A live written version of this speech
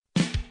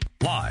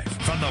Live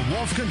from the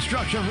Wolf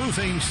Construction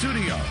Roofing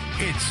Studio,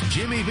 it's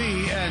Jimmy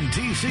B and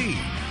TC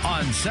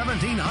on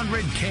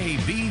 1700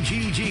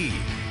 KBGG.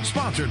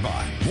 Sponsored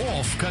by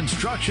Wolf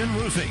Construction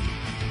Roofing.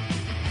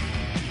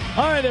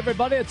 All right,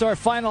 everybody, it's our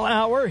final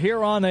hour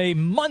here on a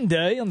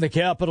Monday in the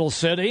capital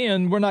city,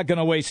 and we're not going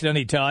to waste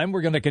any time. We're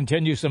going to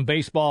continue some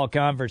baseball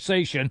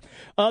conversation.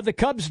 The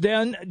Cubs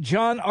Den,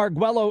 John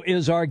Arguello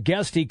is our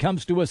guest. He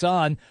comes to us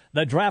on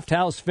the Draft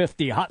House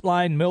 50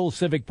 Hotline Mill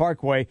Civic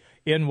Parkway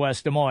in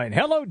West Des Moines.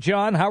 Hello,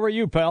 John. How are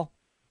you, pal?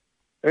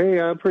 Hey,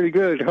 I'm pretty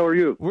good. How are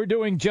you? We're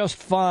doing just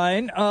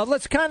fine.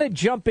 Let's kind of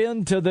jump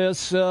into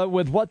this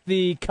with what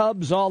the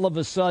Cubs all of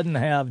a sudden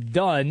have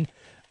done.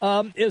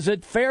 Is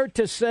it fair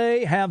to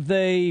say, have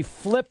they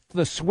flipped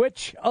the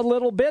switch a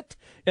little bit?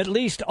 At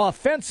least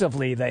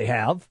offensively they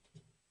have.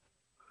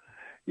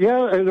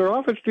 Yeah, and their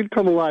offense did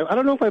come alive. I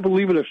don't know if I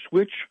believe in a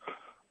switch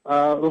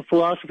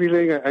philosophy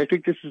thing. I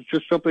think this is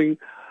just something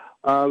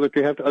that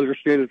they have to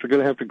understand that they're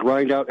going to have to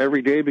grind out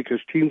every day because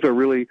teams are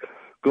really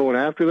going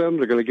after them.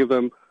 They're going to give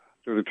them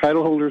the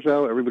title holders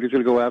now. Everybody's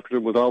going to go after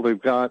them with all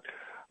they've got.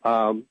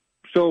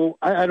 So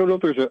I don't know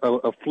if there's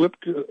a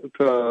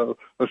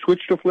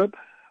switch to flip.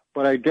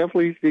 But I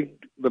definitely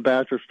think the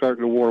bats are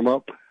starting to warm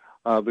up.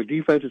 The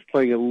defense is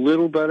playing a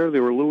little better.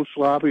 They were a little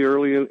sloppy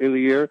early in the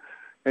year,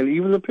 and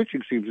even the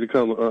pitching seems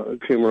to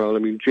came around. I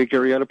mean, Jake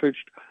Arrieta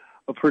pitched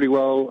pretty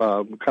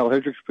well. Kyle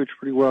Hendricks pitched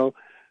pretty well.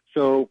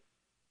 So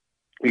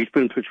he's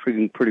been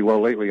pitching pretty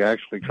well lately,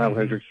 actually, Kyle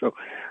Hendricks. So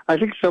I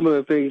think some of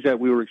the things that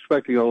we were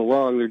expecting all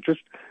along, they're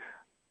just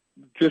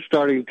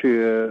starting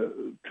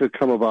to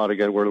come about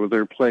again, where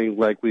they're playing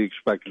like we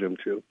expected them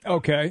to.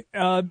 Okay,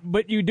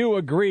 but you do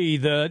agree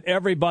that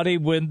everybody,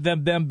 with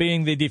them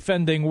being the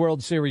defending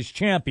World Series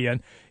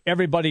champion,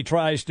 everybody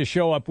tries to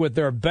show up with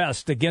their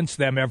best against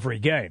them every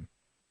game.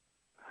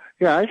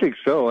 Yeah, I think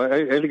so.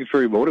 I think it's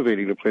very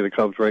motivating to play the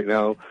Cubs right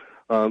now,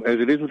 as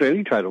it is with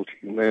any title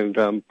team. And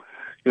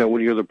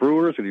when you're the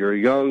Brewers and you're a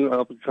young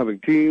up-and-coming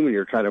team and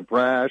you're kind of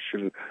brash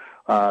and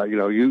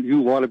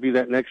you want to be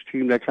that next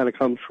team that kind of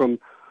comes from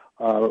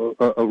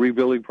a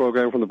rebuilding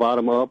program from the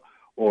bottom up,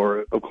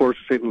 or, of course,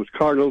 the St. Louis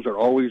Cardinals are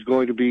always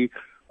going to be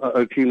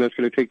a team that's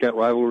going to take that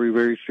rivalry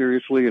very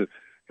seriously, and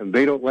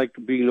they don't like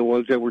being the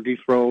ones that were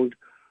dethroned.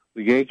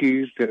 The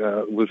Yankees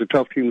was a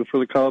tough team for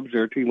the Cubs.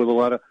 They're a team with a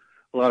lot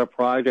of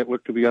pride that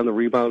look to be on the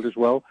rebound as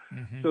well.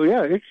 Mm-hmm. So,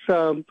 yeah, it's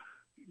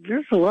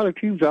there's a lot of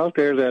teams out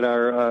there that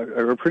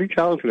are pretty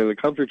talented, and the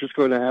Cubs are just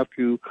going to have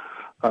to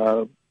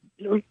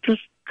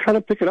just kind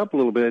of pick it up a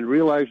little bit and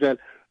realize that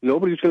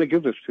nobody's going to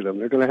give this to them.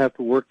 They're going to have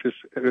to work this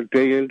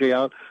day in, day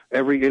out,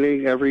 every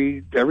inning,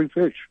 every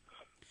pitch.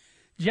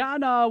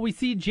 John, we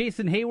see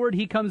Jason Heyward.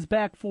 He comes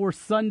back for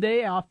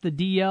Sunday off the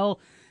DL.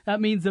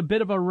 That means a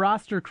bit of a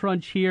roster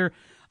crunch here.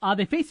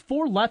 They face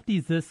 4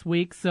 lefties this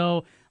week,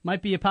 so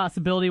might be a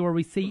possibility where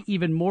we see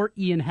even more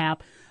Ian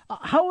Happ.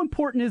 How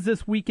important is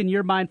this week in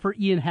your mind for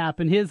Ian Happ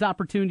and his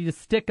opportunity to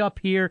stick up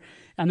here?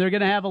 And they're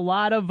going to have a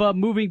lot of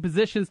moving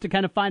positions to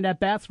kind of find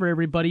at bats for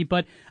everybody,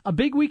 but a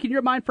big week in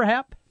your mind for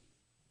Happ?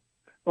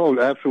 Oh,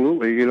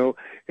 absolutely.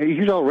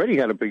 He's already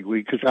had a big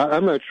week because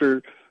I'm not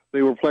sure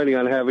they were planning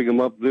on having him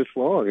up this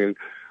long.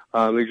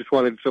 And they just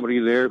wanted somebody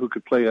there who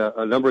could play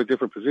a number of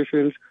different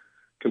positions,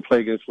 can play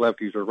against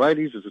lefties or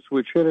righties as a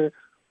switch hitter,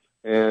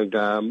 and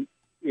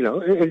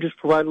just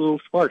provide a little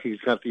spark.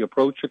 He's got the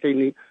approach that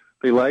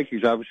they like.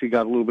 He's obviously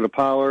got a little bit of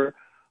power.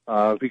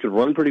 He can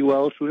run pretty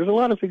well. So there's a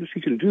lot of things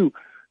he can do.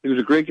 He was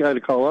a great guy to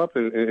call up,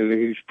 and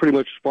he's pretty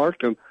much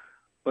sparked him.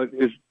 But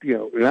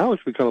now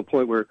it's become a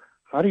point where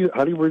how do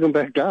you bring him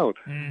back down?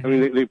 Mm-hmm. I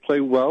mean, they play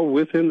well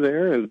with him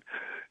there, and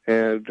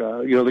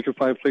they can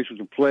find places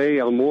to play.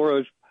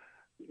 Almora's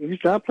he's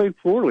not played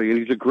poorly, and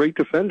he's a great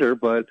defender,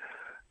 but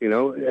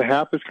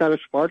Happ has kind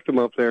of sparked him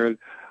up there, and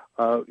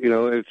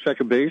at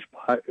second base,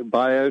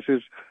 Baez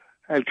has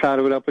had kind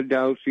of an up and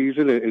down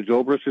season, and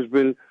Zobrist has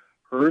been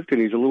hurt,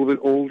 and he's a little bit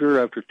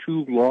older after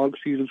 2 long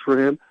seasons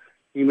for him.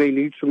 He may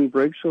need some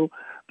breaks, so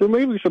there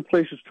may be some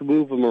places to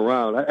move him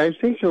around. I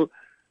think he'll.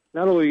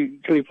 Not only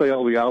can he play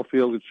all the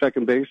outfield at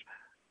second base,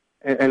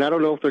 and I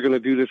don't know if they're going to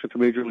do this at the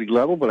major league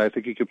level, but I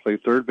think he could play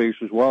third base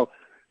as well.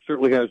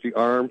 Certainly has the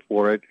arm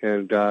for it,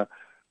 and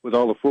with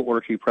all the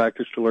footwork he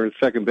practiced to learn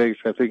second base,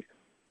 I think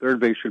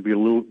third base should be a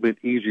little bit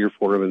easier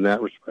for him in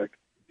that respect.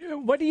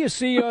 What do you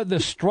see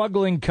the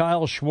struggling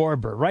Kyle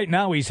Schwarber? Right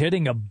now he's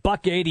hitting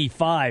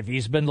 $185.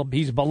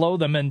 He's below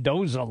the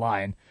Mendoza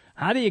line.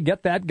 How do you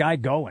get that guy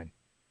going?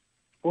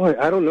 Boy,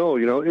 I don't know.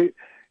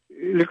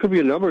 There could be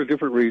a number of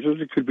different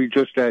reasons. It could be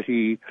just that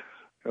he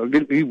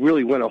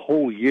really went a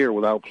whole year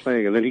without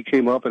playing, and then he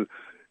came up and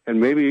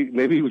maybe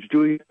he was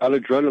doing it on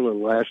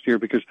adrenaline last year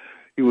because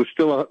he was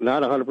still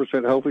not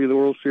 100% healthy in the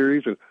World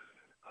Series, and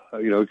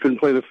he couldn't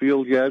play the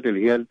field yet,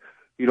 and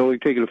he'd only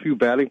taken a few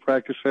batting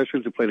practice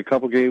sessions and played a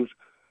couple games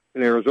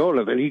in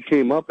Arizona. Then he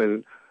came up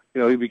and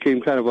he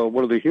became kind of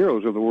one of the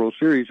heroes of the World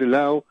Series, and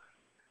now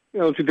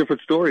it's a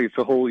different story. It's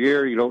a whole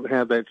year. You don't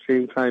have that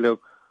same kind of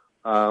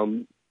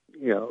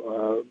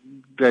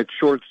that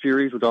short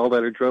series with all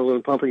that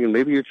adrenaline pumping, and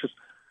maybe it's just,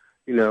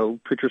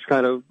 pitchers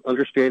kind of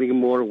understanding him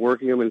more and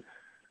working him,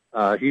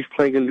 and he's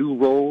playing a new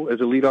role as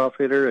a leadoff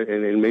hitter,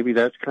 and maybe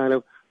that's kind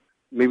of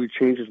maybe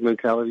changed his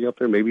mentality up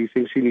there. Maybe he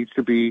thinks he needs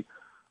to be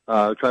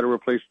try to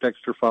replace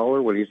Dexter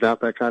Fowler when he's not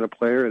that kind of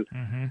player. And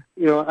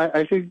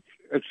I think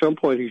at some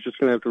point he's just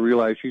going to have to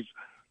realize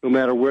no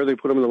matter where they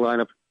put him in the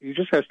lineup, he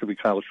just has to be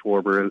Kyle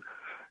Schwarber,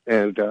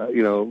 and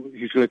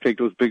he's going to take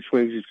those big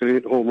swings. He's going to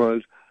hit home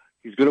runs.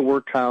 He's going to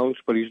work counts,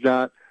 but he's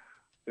not.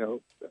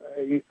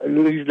 He's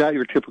not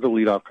your typical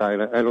leadoff guy,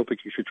 and I don't think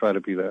he should try to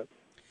be that.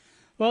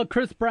 Well,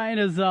 Kris Bryant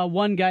is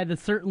one guy that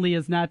certainly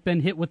has not been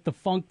hit with the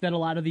funk that a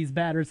lot of these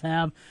batters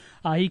have.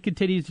 He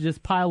continues to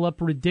just pile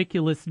up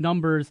ridiculous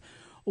numbers.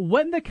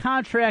 When the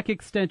contract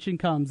extension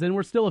comes, and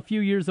we're still a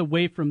few years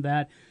away from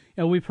that,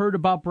 we've heard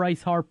about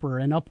Bryce Harper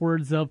and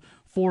upwards of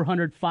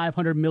 $400,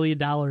 $500 million.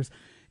 Do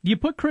you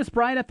put Kris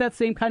Bryant at that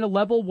same kind of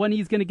level when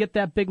he's going to get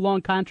that big,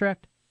 long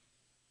contract?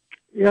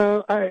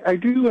 Yeah, I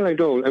do and I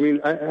don't. I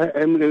mean,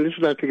 and this is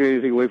not taking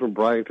anything away from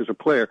Bryant as a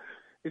player.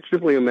 It's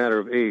simply a matter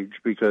of age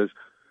because,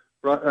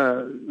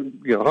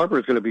 Harper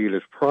is going to be in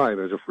his prime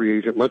as a free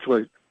agent, much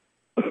like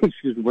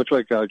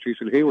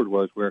Jason Hayward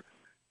was, where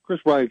Kris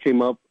Bryant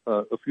came up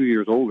a few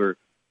years older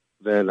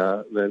than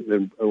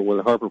when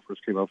Harper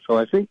first came up. So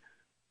I think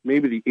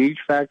maybe the age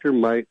factor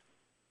might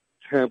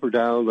tamper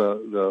down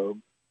the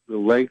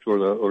length or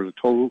the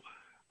total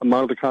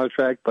amount of the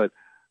contract, but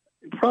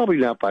probably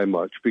not by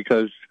much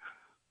because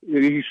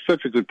he's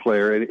such a good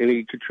player, and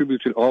he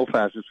contributes in all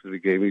facets of the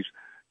game.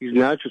 He's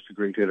not just a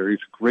great hitter; he's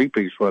a great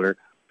base runner.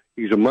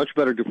 He's a much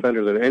better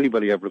defender than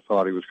anybody ever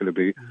thought he was going to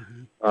be,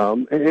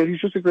 and he's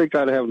just a great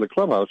guy to have in the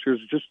clubhouse.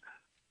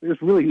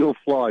 There's really no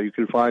flaw you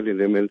can find in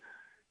him,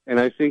 and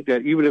I think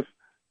that even if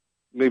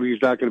maybe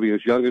he's not going to be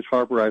as young as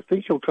Harper, I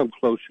think he'll come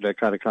close to that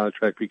kind of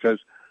contract because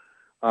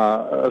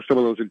of some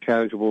of those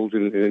intangibles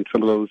and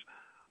some of those,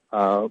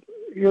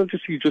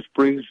 he just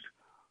brings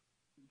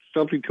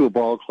something to a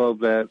ball club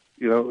that,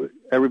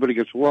 everybody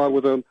gets along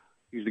with him.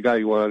 He's the guy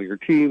you want on your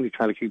team. He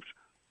kind of keeps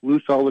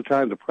loose all the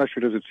time. The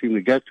pressure doesn't seem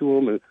to get to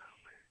him.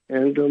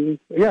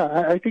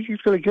 I think he's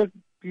going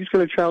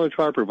to challenge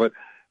Harper. But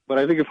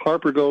I think if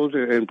Harper goes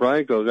and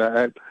Bryant goes,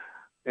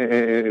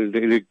 and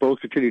they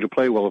both continue to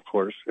play well, of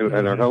course, and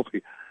are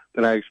healthy,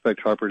 then I expect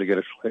Harper to get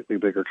a slightly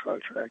bigger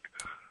contract.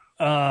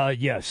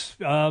 Yes.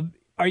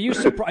 Are you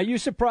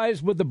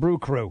surprised with the Brew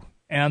Crew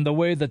and the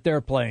way that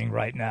they're playing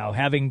right now,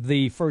 having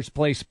the first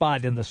place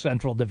spot in the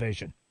Central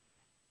Division?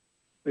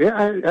 Yeah,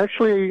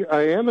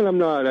 I am and I'm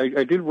not.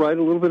 I did write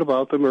a little bit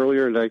about them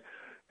earlier,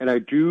 and I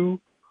do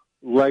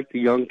like the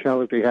young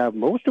talent they have,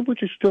 most of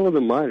which is still in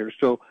the minors.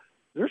 So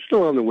they're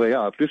still on the way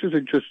up. This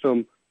isn't just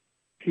some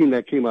team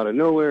that came out of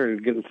nowhere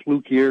and getting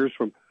fluke years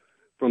from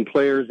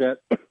players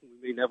that we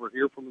may never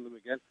hear from them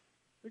again.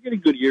 They're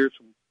getting good years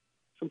from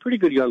some pretty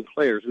good young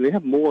players, and they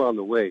have more on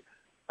the way.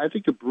 I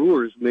think the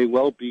Brewers may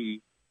well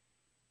be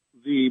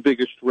the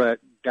biggest threat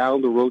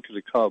down the road to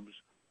the Cubs,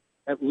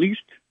 at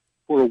least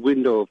for a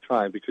window of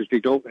time, because they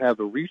don't have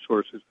the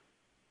resources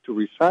to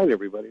re-sign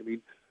everybody. I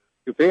mean,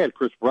 if they had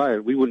Kris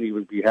Bryant, we wouldn't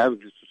even be having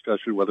this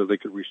discussion whether they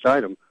could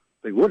re-sign him.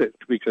 They wouldn't,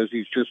 because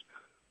he's just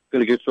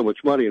going to get so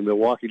much money, and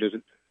Milwaukee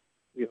doesn't,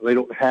 they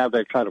don't have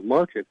that kind of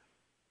market.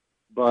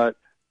 But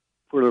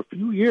for a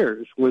few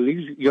years, when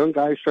these young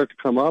guys start to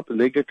come up and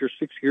they get their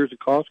 6 years of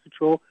cost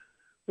control,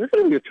 they're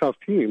going to be a tough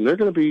team. They're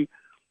going to be,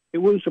 it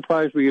wouldn't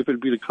surprise me if it'd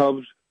be the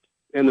Cubs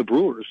and the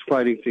Brewers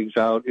fighting things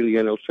out in the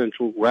NL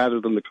Central rather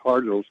than the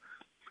Cardinals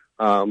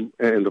and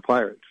the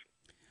Pirates.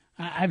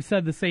 I've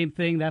said the same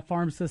thing. That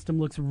farm system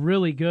looks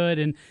really good,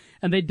 and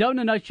they've done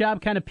a nice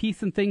job kind of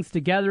piecing things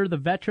together. The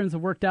veterans have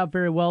worked out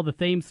very well. The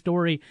Thames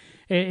story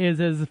is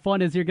as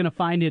fun as you're going to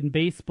find it in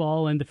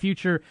baseball, and the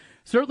future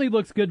certainly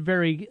looks good,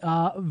 very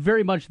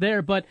much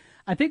there. But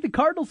I think the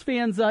Cardinals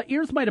fans'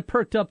 ears might have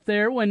perked up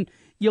there when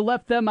you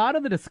left them out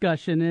of the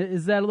discussion.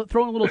 Is that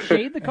throwing a little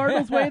shade the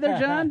Cardinals' way there,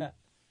 John?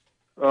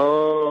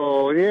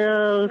 Oh,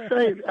 yeah.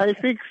 I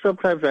think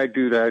sometimes I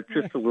do that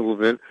just a little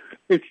bit.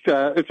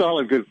 It's all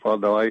in good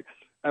fun, though. I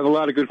have a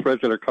lot of good friends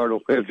that are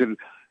Cardinal fans, and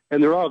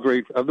they're all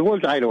great. The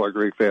ones I know are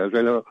great fans.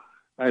 I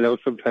know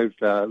sometimes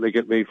they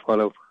get made fun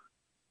of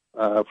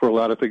for a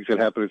lot of things that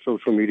happen in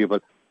social media,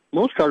 but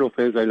most Cardinal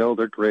fans I know,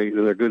 they're great,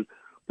 and they're good.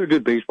 They're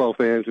good baseball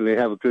fans, and they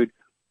have a good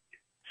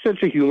sense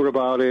of humor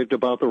about it,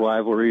 about the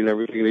rivalry and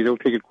everything. They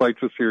don't take it quite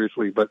so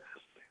seriously, but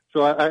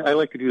so I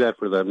like to do that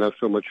for them, not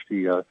so much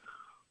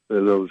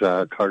those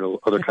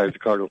other kinds of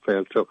Cardinal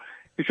fans. So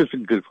it's just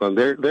good fun.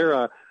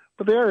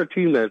 But they are a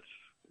team that's,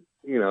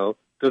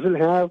 doesn't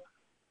have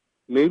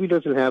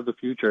the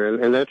future.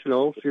 And that's in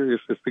all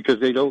seriousness because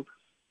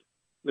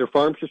their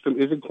farm system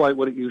isn't quite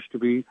what it used to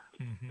be.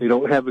 Mm-hmm. They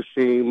don't have the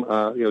same,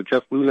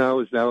 Jeff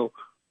Luhnow is now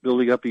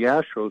building up the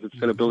Astros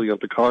instead of building up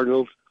the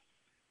Cardinals.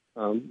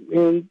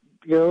 And,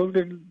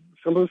 some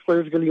of those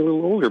players are getting a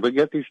little older, but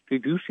yet they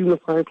do seem to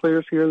find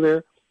players here and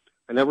there.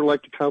 I never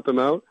like to count them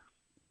out.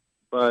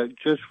 But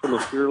just from a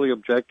purely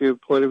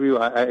objective point of view,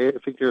 I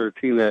think they're a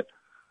team that,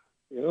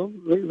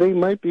 they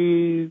might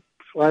be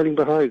sliding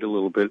behind a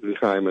little bit in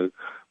time, and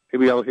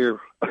maybe I'll hear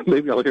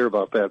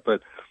about that.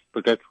 But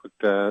but that's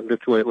the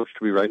way it looks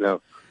to me right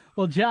now.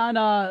 Well, John,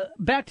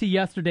 back to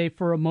yesterday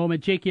for a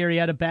moment. Jake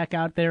Arrieta back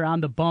out there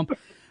on the bump.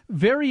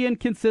 Very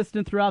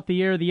inconsistent throughout the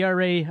year. The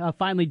ERA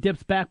finally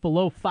dips back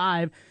below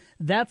 5.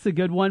 That's a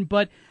good one.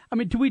 But, I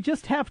mean, do we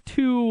just have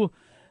to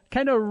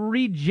kind of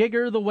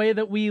rejigger the way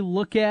that we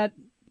look at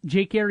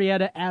Jake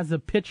Arrieta as a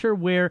pitcher,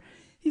 where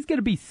he's going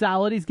to be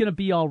solid, he's going to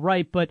be all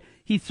right, but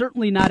he's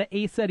certainly not an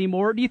ace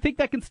anymore? Do you think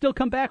that can still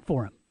come back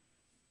for him?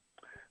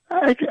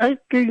 I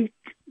think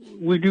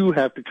we do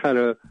have to kind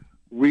of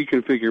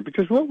reconfigure,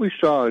 because what we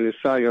saw in his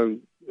Cy Young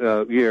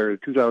year in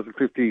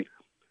 2015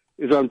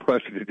 is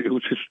unprecedented. It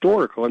was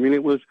historical. I mean,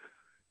 it was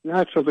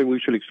not something we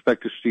should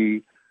expect to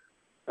see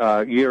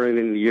year in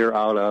and year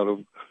out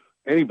of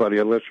anybody,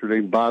 unless they're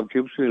named Bob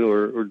Gibson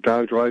or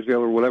Don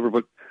Drysdale or whatever.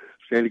 But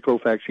Sandy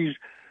Koufax, he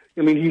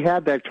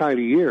had that kind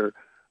of year,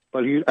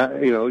 but he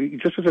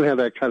just doesn't have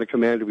that kind of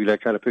command to be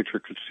that kind of pitcher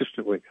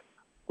consistently.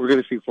 We're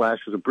going to see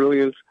flashes of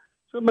brilliance.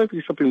 So it might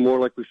be something more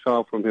like we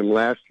saw from him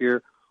last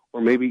year, or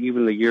maybe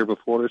even the year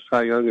before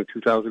Cy Young in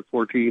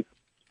 2014,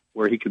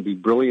 where he can be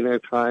brilliant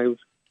at times.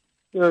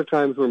 There are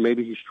times where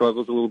maybe he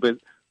struggles a little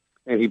bit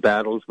and he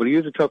battles, but he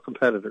is a tough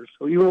competitor.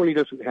 So even when he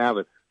doesn't have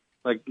it,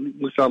 like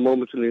we saw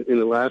moments in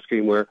the last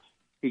game where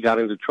he got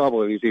into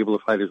trouble and he's able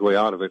to fight his way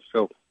out of it.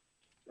 So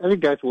I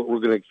think that's what we're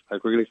going to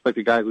expect. We're going to expect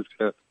a guy who's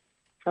going to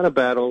kind of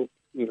battle,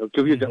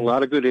 give you a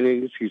lot of good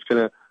innings. He's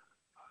going to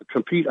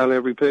compete on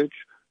every pitch,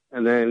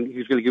 and then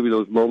he's going to give you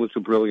those moments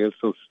of brilliance,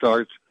 those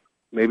starts,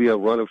 maybe a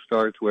run of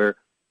starts where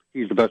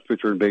he's the best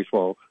pitcher in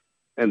baseball,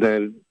 and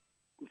then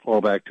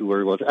fall back to where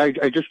he was.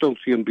 I just don't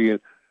see him being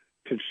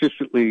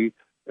consistently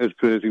as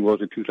good as he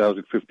was in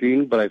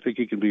 2015, but I think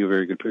he can be a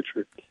very good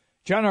pitcher.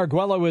 John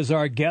Arguello is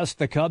our guest,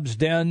 the Cubs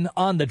Den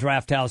on the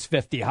Draft House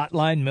 50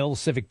 hotline, Mills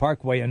Civic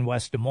Parkway in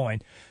West Des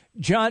Moines.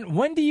 John,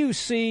 when do you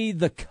see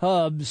the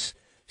Cubs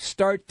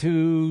start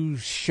to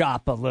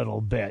shop a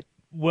little bit?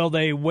 Will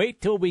they wait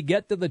till we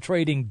get to the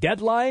trading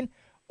deadline,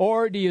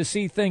 or do you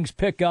see things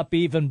pick up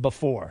even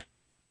before?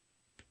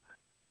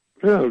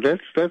 No,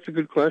 that's a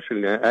good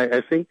question.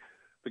 I think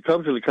the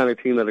Cubs are the kind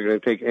of team that are going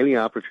to take any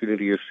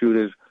opportunity as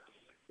soon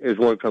as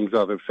one comes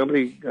up. If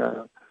somebody,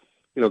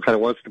 kind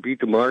of wants to beat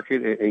the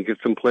market and get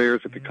some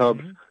players at the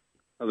Cubs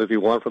that they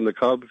want from the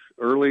Cubs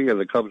early, and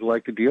the Cubs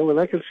like the deal, and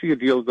I can see a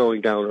deal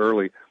going down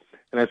early.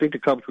 And I think the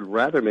Cubs would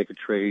rather make a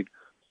trade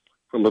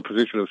from a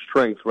position of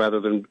strength rather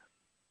than,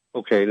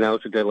 okay, now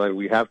it's a deadline,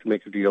 we have to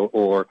make a deal,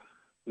 or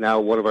now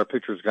one of our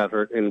pitchers got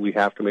hurt and we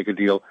have to make a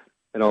deal,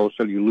 and all of a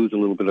sudden you lose a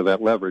little bit of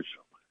that leverage.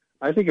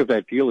 I think if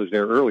that deal is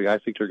there early, I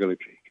think they're going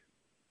to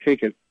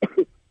take it.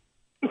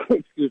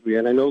 Excuse me.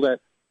 And I know that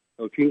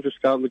teams are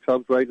scouting the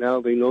Cubs right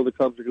now. They know the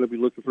Cubs are going to be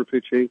looking for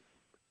pitching,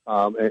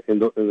 and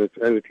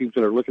the teams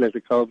that are looking at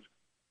the Cubs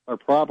are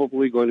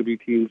probably going to be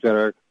teams that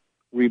are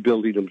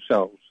rebuilding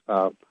themselves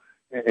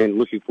and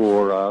looking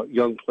for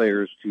young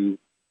players to,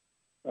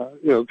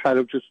 kind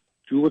of just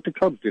do what the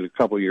Cubs did a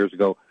couple of years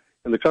ago.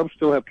 And the Cubs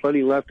still have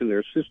plenty left in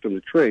their system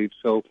to trade,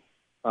 so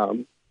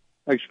I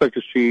expect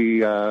to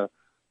see a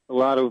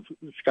lot of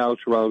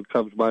scouts around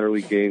Cubs minor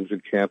league games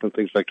and camp and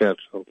things like that.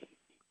 So,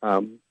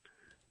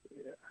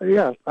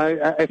 if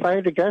I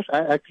had to guess,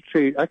 I could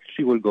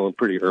see one going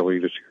pretty early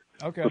this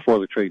year, before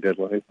the trade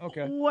deadline.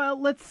 Okay. Well,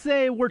 let's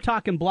say we're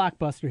talking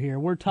blockbuster here.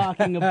 We're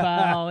talking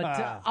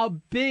about a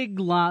big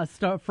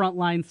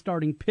frontline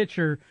starting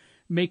pitcher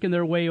making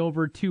their way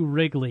over to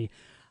Wrigley.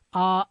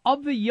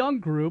 Of the young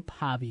group,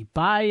 Javi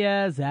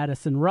Baez,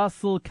 Addison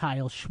Russell,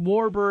 Kyle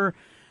Schwarber,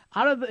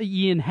 out of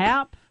Ian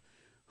Happ,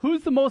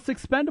 who's the most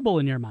expendable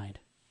in your mind?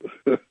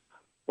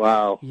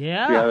 Wow.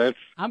 Yeah,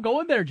 I'm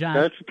going there, John.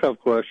 That's a tough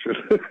question.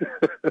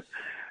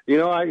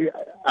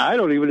 I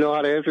don't even know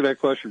how to answer that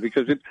question,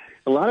 because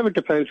a lot of it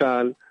depends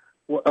on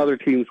what other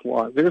teams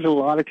want. There's a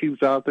lot of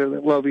teams out there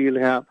that love Ian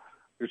Happ.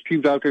 There's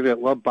teams out there that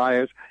love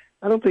Baez.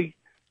 I don't think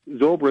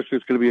Zobrist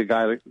is going to be a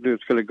guy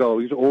that's going to go.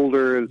 He's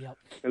older, and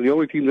the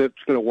only team that's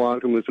going to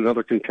want him is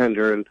another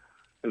contender, and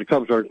the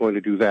Cubs aren't going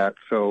to do that.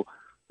 So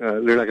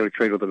they're not going to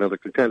trade with another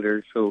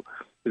contender. So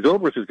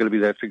Zobrist is going to be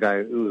that's the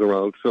guy who's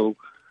around. So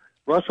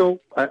Russell,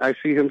 I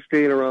see him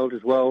staying around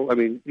as well. I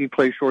mean, he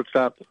plays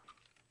shortstop.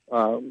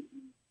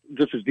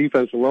 Just his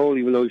defense alone,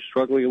 even though he's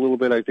struggling a little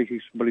bit, I think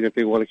he's somebody that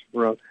they want to keep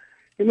around.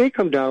 It may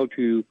come down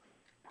to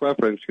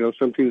preference.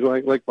 Some teams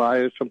like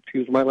Baez, some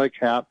teams might like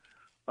Happ.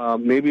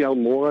 Maybe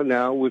Almora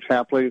now with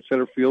Happ playing in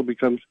center field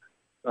becomes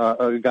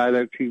a guy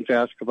that teams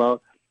ask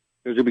about.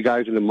 There's going to be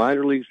guys in the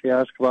minor leagues they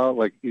ask about,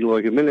 like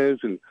Eloy Jimenez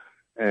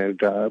and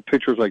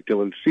pitchers like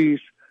Dylan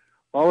Cease.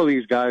 All of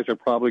these guys are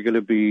probably going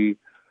to be,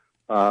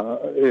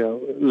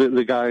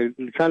 the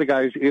kind of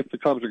guys, if the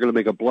Cubs are going to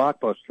make a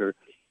blockbuster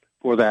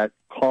for that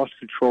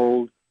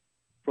cost-controlled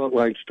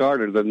frontline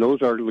starter, then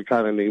those are the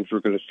kind of names we're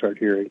going to start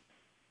hearing.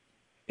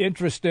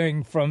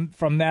 Interesting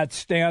from that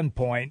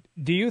standpoint.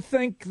 Do you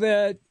think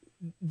that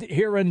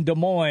here in Des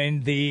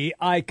Moines, the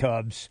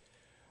iCubs,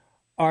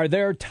 are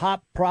there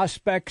top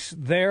prospects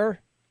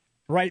there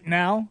right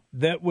now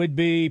that would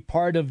be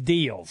part of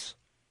deals?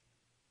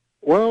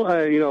 Well,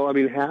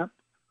 Happ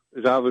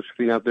is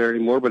obviously not there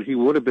anymore, but he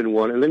would have been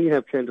one. And then you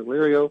have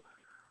Candelario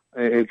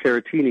and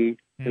Caratini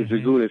and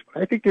Zagunis.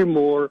 I think they're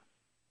more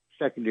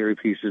secondary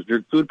pieces.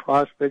 They're good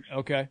prospects.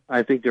 Okay.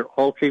 I think they're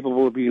all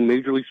capable of being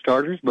major league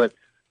starters, but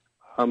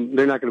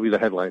they're not going to be the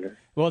headliner.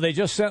 Well, they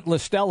just sent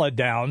Listella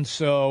down,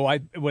 so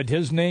would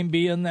his name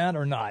be in that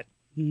or not?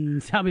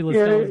 Tommy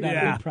Listella's not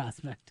a big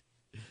prospect.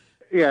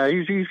 Yeah,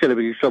 he's going to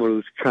be someone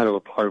who's kind of a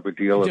part of a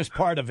deal. Just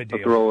part of a deal.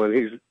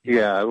 Throwing.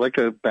 Like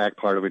a back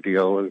part of a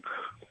deal. And,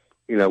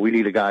 we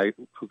need a guy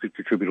who could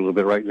contribute a little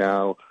bit right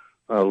now.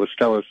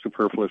 Listella's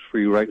superfluous for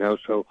you right now,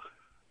 so,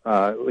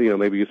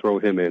 maybe you throw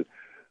him in.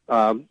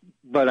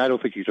 But I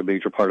don't think he's a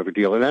major part of a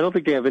deal. And I don't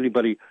think they have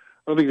anybody,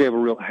 I don't think they have a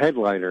real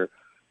headliner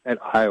at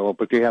Iowa,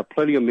 but they have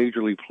plenty of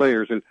major league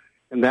players,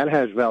 and that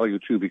has value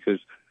too, because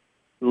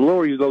the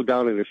lower you go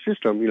down in the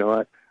system,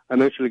 I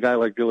mentioned a guy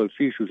like Dylan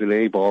Cease, who's an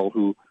A-ball,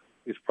 who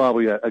is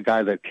probably a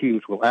guy that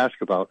teams will ask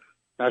about.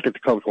 Not that the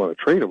Cubs want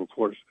to trade him, of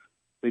course.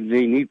 They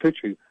need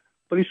pitching.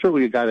 But he's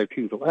certainly a guy that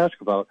teams will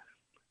ask about.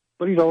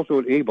 But he's also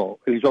an A-ball,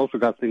 and he's also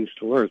got things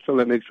to learn, so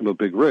that makes him a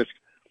big risk.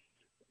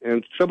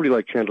 And somebody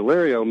like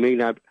Candelario may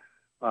not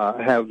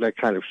have that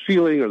kind of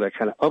ceiling or that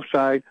kind of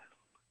upside,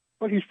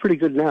 but he's pretty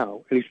good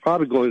now. And he's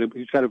got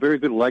a very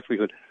good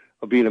likelihood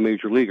of being a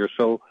major leaguer.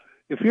 So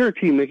if you're a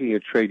team making a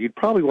trade, you'd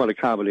probably want a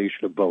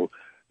combination of both.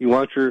 You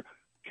want your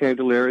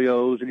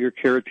Candelarios and your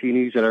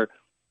Caratinis that are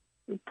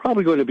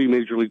probably going to be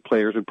major league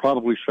players and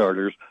probably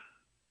starters.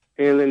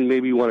 And then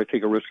maybe you want to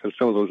take a risk on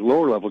some of those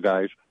lower-level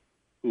guys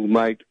who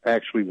might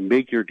actually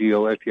make your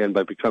deal at the end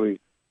by becoming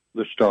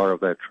the star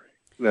of that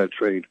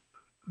trade.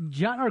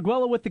 John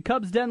Arguello with the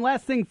Cubs Den.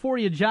 Last thing for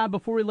you, John,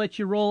 before we let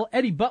you roll.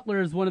 Eddie Butler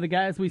is one of the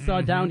guys we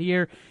saw down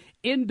here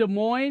in Des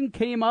Moines.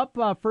 Came up,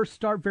 first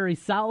start very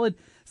solid.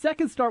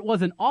 Second start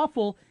wasn't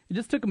awful. It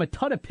just took him a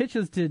ton of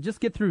pitches to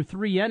just get through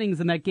 3 innings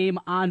in that game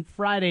on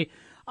Friday.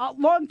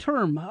 Long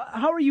term,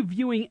 how are you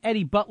viewing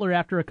Eddie Butler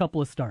after a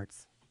couple of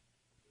starts?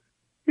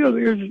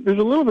 There's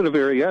a little bit of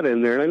Arrieta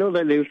in there, and I know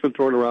that name's been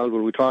thrown around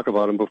when we talk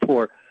about him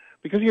before,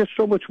 because he has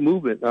so much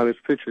movement on his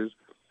pitches,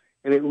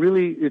 and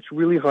it's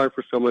really hard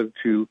for someone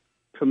to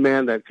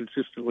command that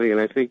consistently. And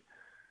I think,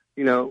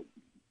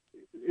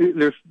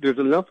 there's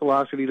enough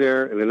velocity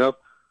there and enough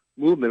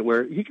movement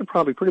where he can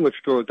probably pretty much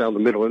throw it down the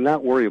middle and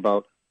not worry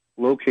about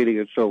locating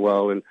it so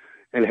well and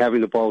having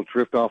the ball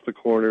drift off the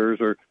corners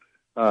or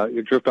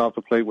drift off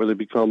the plate where they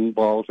become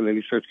balls, and then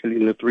he starts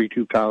getting the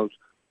 3-2 counts.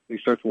 And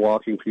he starts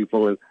walking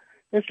people, and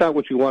that's not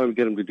what you want him to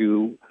get him to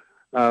do.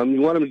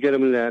 You want him to get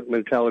him in that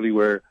mentality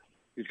where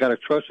he's got to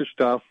trust his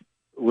stuff,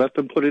 let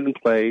them put it in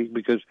play,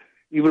 because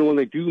even when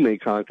they do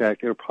make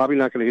contact, they're probably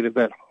not going to hit it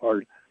that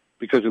hard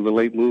because of the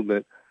late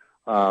movement.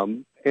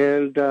 I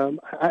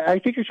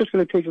think it's just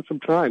going to take him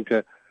some time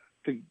to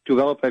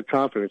develop that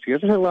confidence. He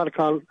hasn't had a lot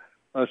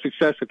of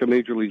success at the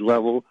major league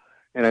level.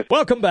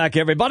 Welcome back,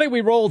 everybody. We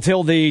roll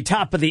till the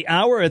top of the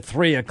hour at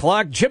 3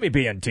 o'clock. Jimmy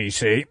B and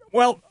TC.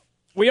 Well,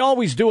 we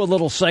always do a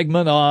little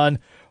segment on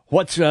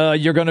what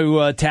you're going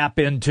to tap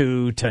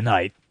into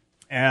tonight.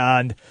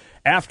 And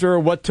after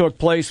what took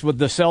place with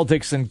the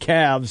Celtics and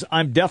Cavs,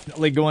 I'm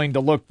definitely going to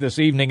look this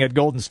evening at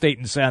Golden State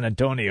and San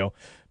Antonio.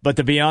 But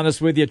to be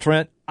honest with you,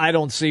 Trent, I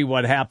don't see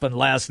what happened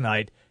last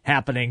night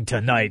happening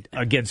tonight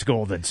against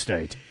Golden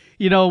State.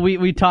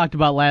 We talked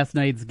about last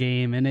night's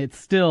game, and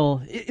it's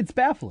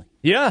baffling.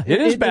 Yeah,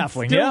 it is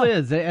baffling. It still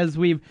is. As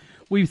we've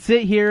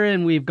sit here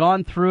and we've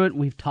gone through it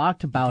and we've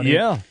talked about it.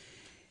 Yeah.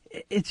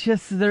 It's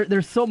just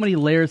there's so many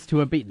layers to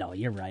it. But no,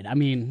 you're right. I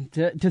mean,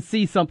 to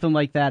see something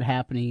like that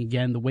happening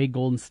again, the way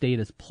Golden State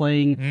is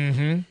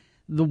playing,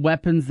 the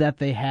weapons that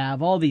they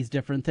have, all these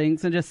different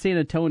things, and just San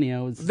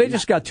Antonio they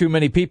just got too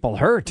many people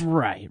hurt.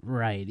 Right.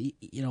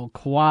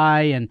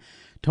 Kawhi and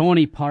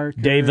Tony Parker,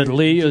 David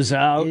Lee is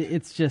out.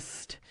 It's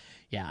just,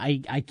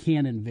 I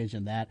can't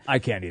envision that. I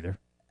can't either.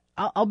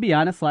 I'll be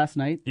honest. Last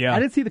night, I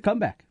didn't see the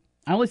comeback.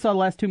 I only saw the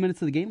last 2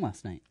 minutes of the game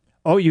last night.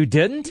 Oh, you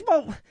didn't?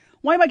 Well,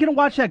 why am I going to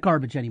watch that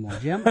garbage anymore,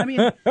 Jim? I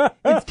mean,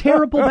 it's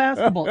terrible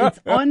basketball. It's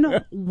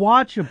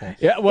unwatchable.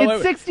 Yeah,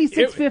 well, it's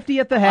 66-50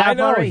 at the half. I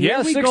know. All right,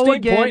 yeah, here we go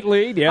again. 16-point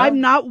lead. Yeah.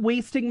 I'm not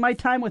wasting my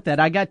time with that.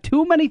 I got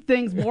too many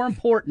things more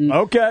important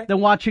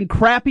than watching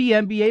crappy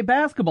NBA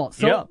basketball.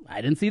 So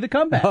I didn't see the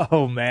comeback.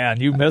 Oh,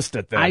 man, you missed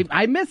it then.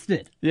 I missed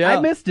it. Yeah.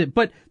 I missed it.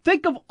 But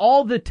think of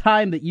all the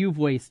time that you've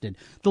wasted.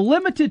 The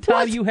limited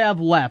time you have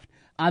left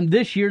on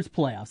this year's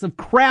playoffs of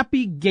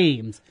crappy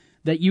games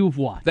that you've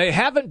watched. They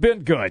haven't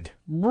been good.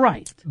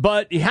 Right.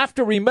 But you have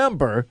to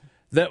remember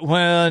that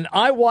when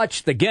I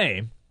watch the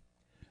game,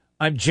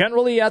 I'm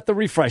generally at the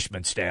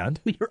refreshment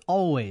stand. You're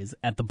always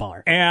at the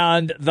bar.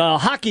 And the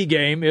hockey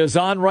game is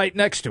on right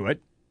next to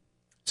it.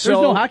 There's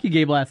no hockey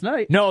game last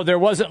night. No, there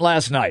wasn't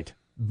last night.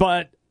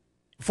 But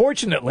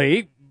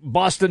fortunately,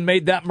 Boston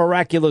made that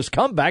miraculous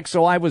comeback,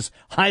 so I was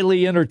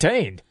highly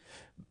entertained.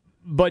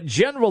 But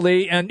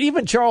generally, and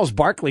even Charles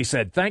Barkley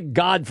said, thank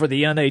God for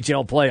the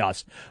NHL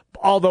playoffs.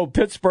 Although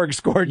Pittsburgh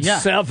scored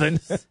 7.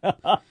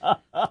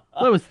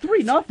 Well, it was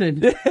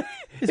 3-0.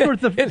 He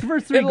scored the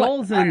first three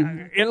goals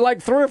in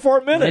like 3 or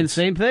 4 minutes. And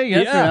same thing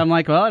yesterday. Yeah. I'm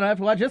like, well, I don't have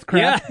to watch this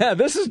crap. Yeah,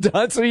 this is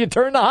done, so you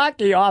turn the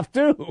hockey off,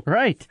 too.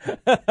 Right.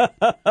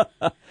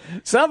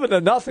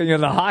 7-0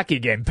 in the hockey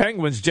game.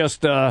 Penguins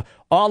just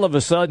all of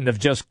a sudden have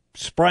just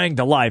sprang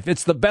to life.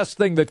 It's the best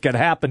thing that could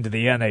happen to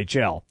the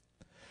NHL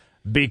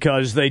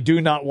because they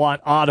do not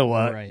want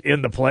Ottawa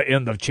in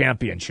the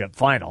championship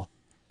final.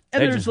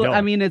 And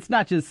it's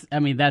not just,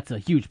 that's a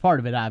huge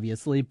part of it,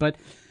 obviously, but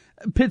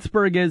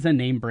Pittsburgh is a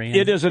name brand.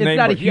 It is a name brand.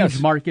 brand. It's not a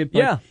huge market,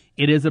 but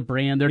it is a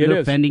brand. They're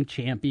defending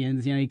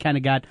champions. You kind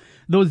of got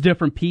those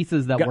different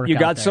pieces that work out. You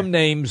got there. some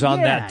names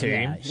on that team.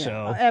 Yeah.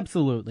 So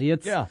absolutely.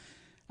 It's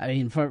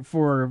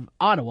for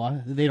Ottawa,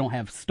 they don't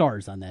have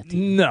stars on that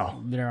team.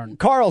 No.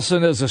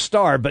 Carlson is a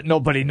star, but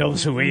nobody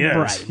knows who he is.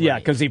 Right. Yeah,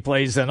 because he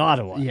plays in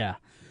Ottawa. Yeah.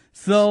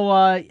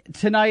 So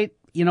tonight,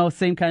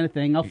 same kind of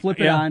thing. I'll flip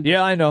it on.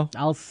 Yeah, I know.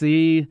 I'll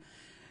see.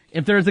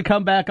 If there's a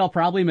comeback, I'll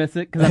probably miss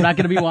it because I'm not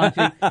going to be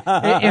watching.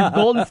 If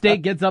Golden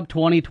State gets up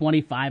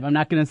 20-25, I'm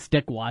not going to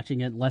stick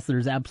watching it unless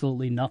there's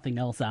absolutely nothing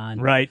else on.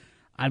 Right.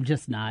 I'm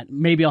just not.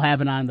 Maybe I'll have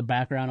it on in the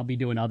background. I'll be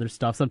doing other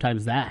stuff.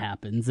 Sometimes that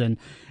happens, and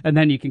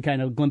then you can kind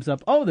of glimpse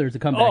up, there's a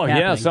comeback happening.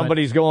 Yeah,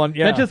 somebody's going,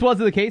 That just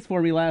wasn't the case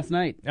for me last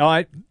night. All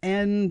right.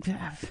 And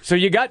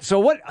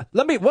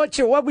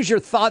what was your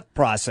thought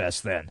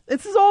process then?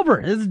 This is over.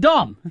 It's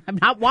dumb. I'm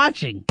not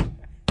watching.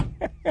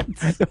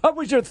 What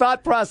was your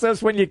thought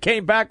process when you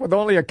came back with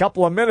only a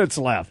couple of minutes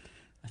left?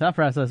 Thought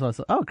process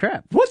was, oh,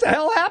 crap. What the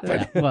hell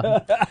happened?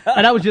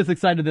 And I was just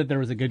excited that there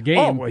was a good game.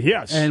 Oh, well,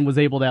 yes. And was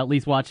able to at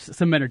least watch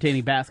some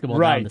entertaining basketball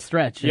down the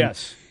stretch. And,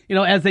 yes.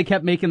 As they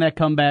kept making that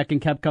comeback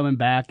and kept coming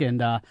back,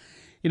 and,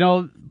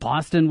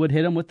 Boston would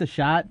hit them with the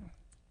shot.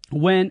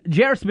 When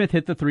J.R. Smith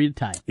hit the 3 to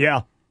tie.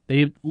 Yeah.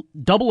 They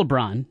double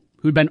LeBron,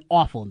 who'd been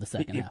awful in the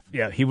second half.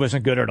 Yeah, he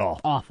wasn't good at all.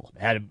 Awful.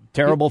 Had a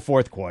terrible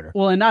fourth quarter.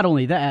 Well, and not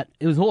only that,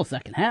 it was the whole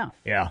second half.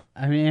 Yeah.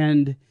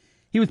 And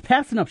he was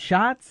passing up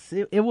shots.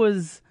 It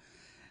was...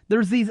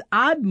 There's these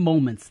odd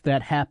moments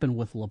that happen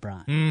with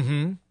LeBron.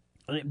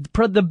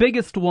 Mm-hmm. The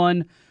biggest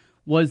one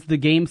was the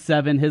Game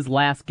 7, his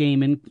last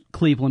game in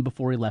Cleveland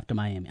before he left to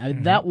Miami.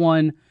 That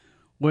one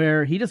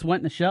where he just went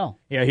in the shell.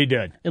 Yeah, he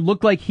did. It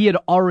looked like he had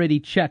already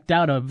checked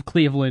out of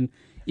Cleveland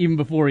even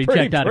before he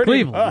checked out of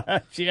Cleveland.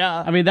 Much,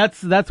 yeah.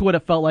 That's what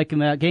it felt like in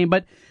that game.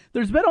 But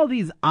there's been all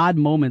these odd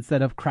moments that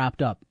have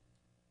cropped up.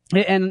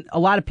 And a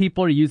lot of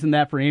people are using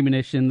that for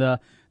ammunition, the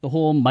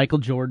whole Michael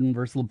Jordan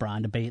versus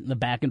LeBron debate and the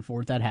back and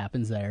forth that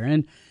happens there.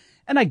 And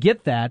I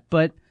get that,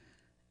 but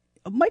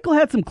Michael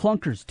had some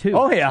clunkers too.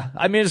 Oh, yeah.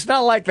 It's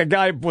not like the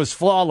guy was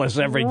flawless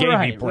every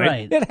game he played.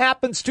 Right. It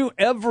happens to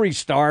every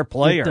star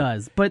player. It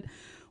does. But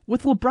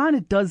with LeBron,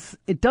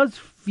 it does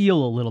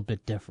feel a little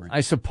bit different. I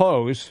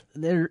suppose.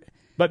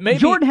 But maybe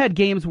Jordan had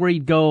games where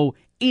he'd go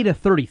 8 of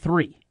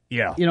 33.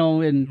 Yeah.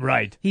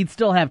 And he'd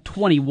still have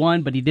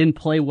 21, but he didn't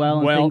play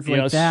well and things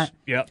like that.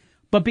 Yep.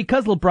 But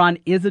because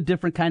LeBron is a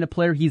different kind of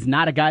player, he's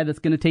not a guy that's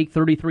going to take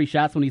 33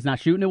 shots when he's not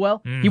shooting it well.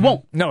 Mm-hmm. He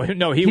won't. No, he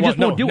won't. Just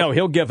won't do it. No,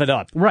 he'll give it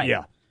up. Right.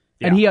 Yeah.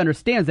 And he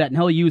understands that, and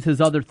he'll use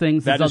his other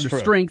things, his other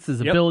strengths,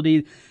 his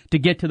ability to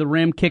get to the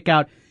rim, kick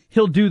out.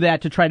 He'll do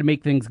that to try to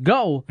make things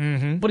go,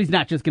 but he's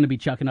not just going to be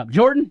chucking up.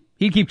 Jordan,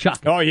 he'd keep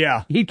chucking. Oh,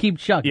 yeah. He'd keep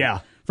chucking.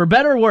 Yeah. For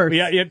better or worse.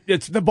 Yeah,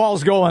 it's the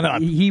ball's going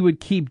up. He would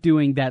keep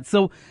doing that.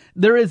 So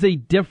there is a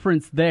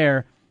difference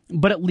there,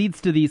 but it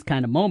leads to these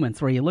kind of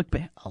moments where you look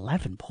back,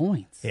 11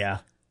 points. Yeah.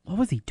 What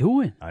was he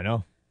doing? I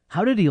know.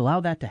 How did he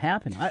allow that to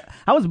happen?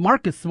 How was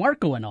Marcus Smart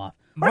going off?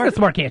 Marcus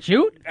Smart can't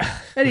shoot,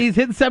 and he's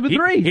hitting 7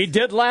 threes. He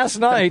did last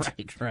night.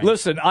 Right.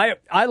 Listen,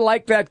 I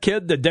like that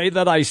kid the day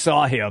that I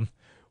saw him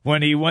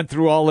when he went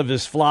through all of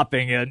his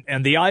flopping.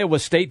 And the Iowa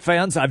State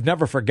fans, I've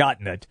never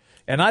forgotten it.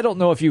 And I don't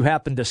know if you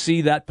happened to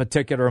see that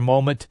particular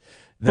moment.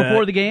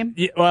 Before the game?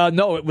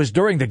 No, it was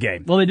during the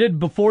game. Well, they did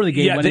before the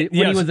game when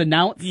he was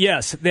announced.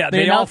 Yes, they all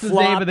announced his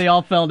name, but they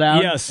all fell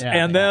down. Yes,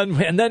 and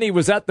then he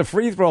was at the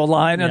free throw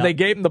line, and they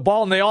gave him the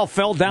ball, and they all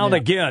fell down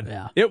again.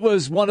 Yeah. It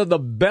was one of the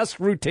best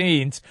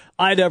routines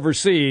I'd ever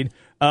seen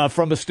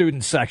from a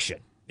student section.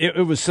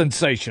 It was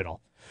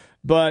sensational.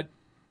 But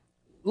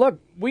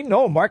look, we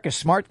know Marcus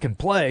Smart can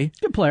play.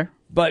 Good player,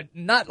 but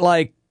not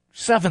like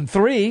 7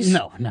 threes.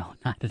 No, not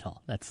at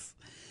all.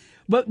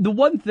 But the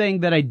one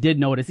thing that I did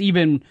notice,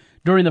 even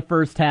during the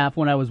first half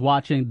when I was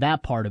watching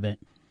that part of it,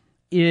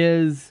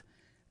 is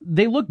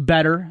they look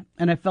better,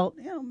 and I felt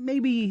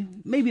maybe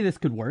this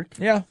could work.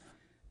 Yeah.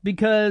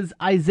 Because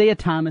Isaiah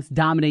Thomas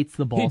dominates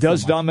the ball. He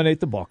does dominate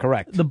the ball,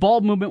 correct. The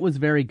ball movement was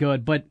very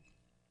good, but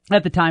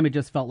at the time it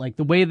just felt like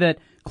the way that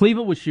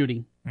Cleveland was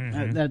shooting,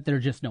 that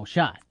there's just no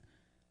shot.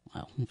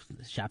 Well,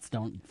 the shots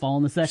don't fall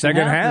in the second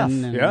half.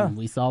 And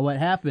we saw what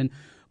happened.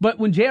 But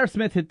when J.R.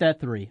 Smith hit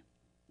that 3,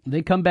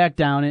 they come back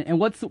down, and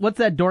what's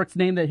that dork's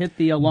name that hit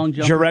the long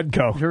jump?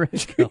 Jaredko.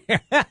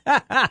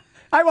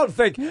 I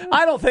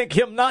don't think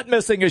him not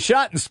missing a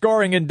shot and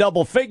scoring in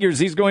double figures,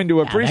 he's going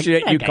to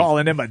appreciate you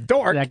calling him a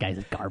dork. That guy's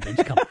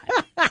garbage. Come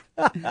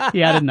on.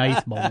 He had a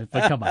nice moment,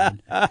 but come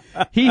on.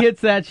 He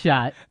hits that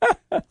shot,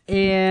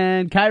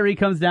 and Kyrie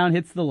comes down,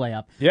 hits the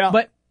layup. Yeah.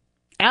 But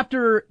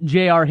After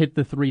JR hit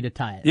the 3 to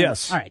tie it.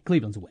 Yes. All right,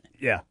 Cleveland's winning.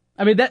 Yeah.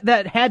 I mean,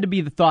 that had to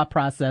be the thought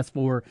process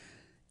for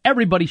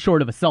everybody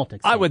short of a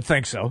Celtics. I would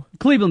think so.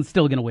 Cleveland's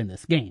still going to win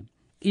this game,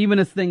 even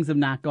as things have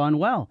not gone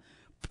well.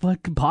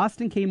 But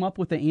Boston came up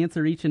with the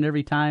answer each and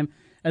every time,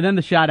 and then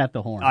the shot at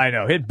the horn. I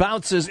know. It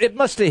bounces. It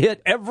must have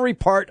hit every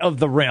part of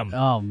the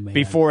rim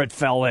before it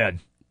fell in.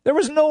 There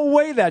was no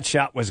way that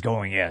shot was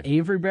going in.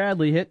 Avery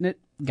Bradley hitting it,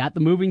 got the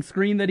moving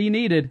screen that he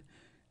needed,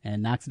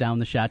 and knocks down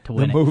the shot to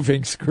win The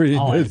moving screen.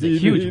 Oh, it was a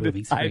huge needed.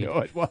 moving screen. I know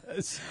it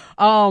was.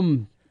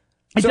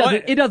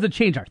 It doesn't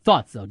change our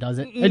thoughts, though, does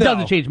it? It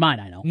doesn't change mine,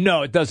 I know.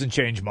 No, it doesn't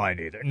change mine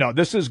either. No,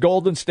 this is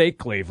Golden State,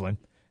 Cleveland.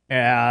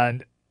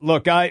 And,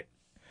 look,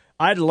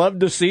 I'd love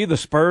to see the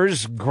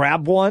Spurs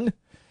grab one.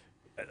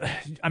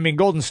 I mean,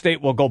 Golden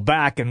State will go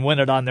back and win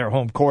it on their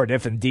home court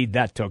if indeed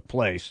that took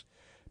place.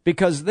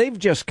 Because they've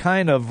just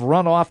kind of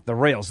run off the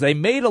rails. They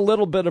made a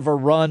little bit of a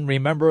run,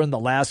 remember, in the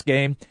last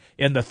game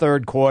in the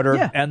third quarter.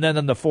 Yeah. And then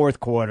in the fourth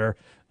quarter,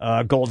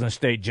 Golden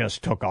State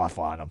just took off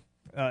on them.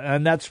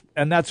 And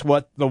that's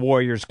what the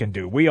Warriors can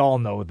do. We all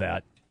know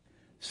that.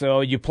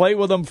 So you play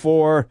with them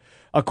for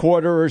a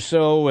quarter or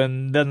so,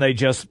 and then they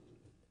just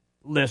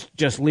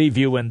leave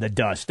you in the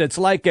dust. It's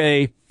like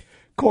a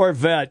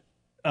Corvette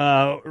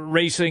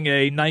racing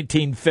a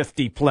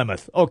 1950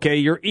 Plymouth. Okay,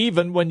 you're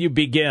even when you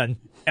begin,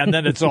 and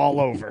then it's all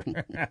over.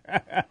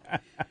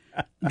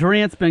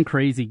 Durant's been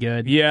crazy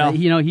good. Yeah.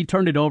 He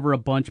turned it over a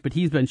bunch, but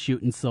he's been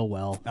shooting so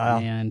well.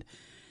 And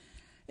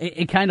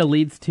it kind of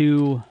leads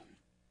to,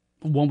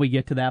 when we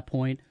get to that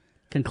point,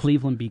 can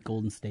Cleveland beat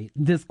Golden State?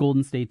 This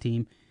Golden State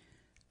team,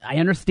 I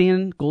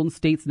understand Golden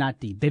State's not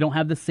deep. They don't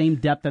have the same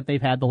depth that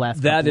they've had the last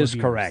couple of years. That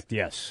is correct,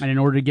 yes. And in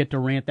order to get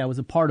Durant, that was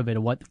a part of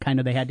it, what kind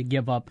of they had to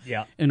give up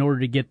in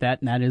order to get that,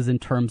 and that is in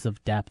terms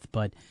of depth.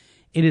 But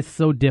it is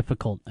so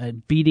difficult.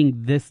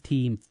 Beating this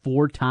team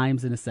 4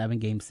 times in a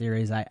 7-game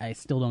series, I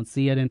still don't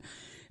see it.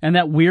 And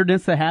that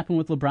weirdness that happened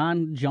with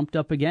LeBron jumped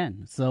up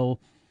again. So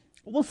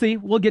we'll see.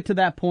 We'll get to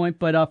that point.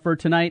 But for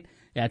tonight,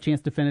 a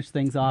chance to finish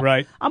things off.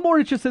 Right. I'm more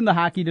interested in the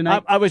hockey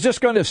tonight. I was just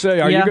going to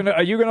say, are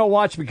you going to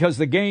watch, because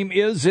the game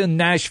is in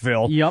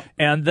Nashville? Yep.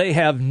 And they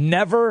have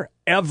never,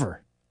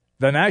 ever,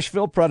 the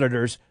Nashville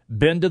Predators,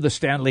 been to the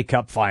Stanley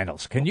Cup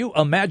Finals. Can you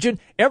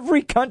imagine?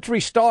 Every country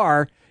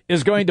star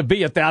is going to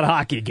be at that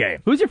hockey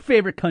game. Who's your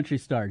favorite country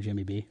star,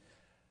 Jimmy B?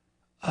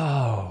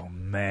 Oh,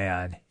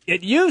 man.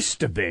 It used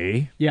to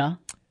be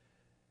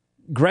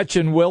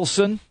Gretchen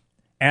Wilson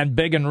and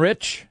Big and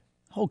Rich.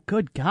 Oh,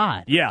 good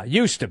God. Yeah,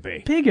 used to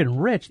be. Big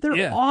and Rich,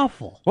 they're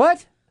awful.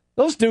 What?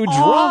 Those dudes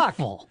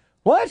awful. rock.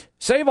 What?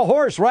 Save a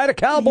horse, ride a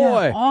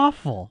cowboy. Yeah,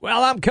 awful.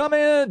 Well, I'm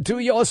coming to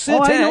your city.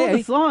 Oh, I know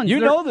the songs. You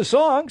know the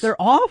songs.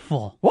 They're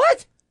awful.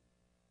 What?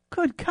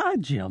 Good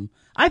God, Jim.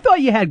 I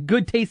thought you had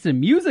good taste in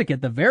music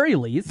at the very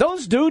least.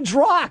 Those dudes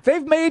rock.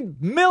 They've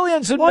made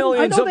millions and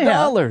millions of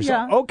dollars.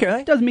 Yeah.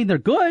 Okay. Doesn't mean they're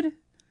good.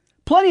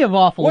 Plenty of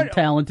awful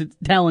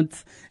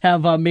talents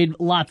have made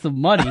lots of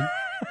money.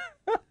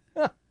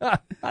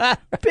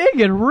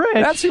 Big and Rich.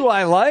 That's who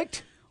I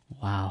liked.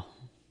 Wow.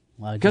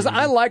 Because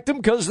I liked them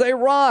because they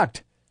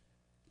rocked.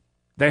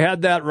 They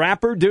had that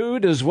rapper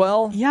dude as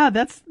well. Yeah,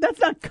 that's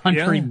not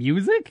country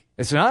music.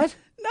 It's not?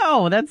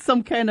 No, that's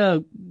some kind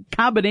of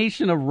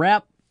combination of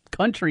rap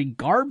country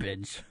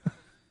garbage.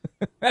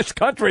 That's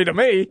country to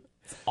me.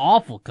 It's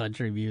awful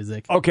country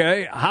music.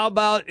 Okay, how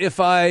about if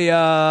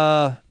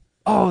I...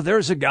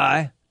 there's a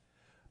guy.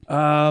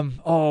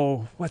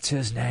 What's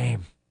his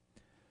name?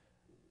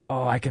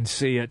 Oh, I can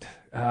see it.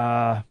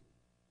 I'll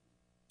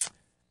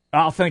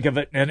think of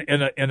it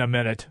in a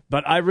minute.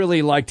 But I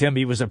really liked him.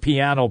 He was a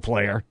piano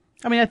player.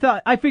 I mean,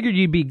 I figured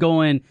you'd be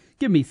going,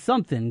 give me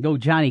something. Go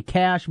Johnny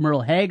Cash,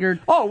 Merle Haggard.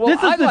 Oh, well,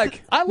 this is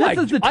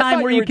the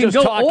time where you can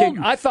go old.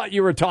 I thought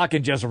you were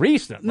talking just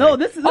recently. No,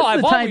 this is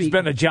I've the time always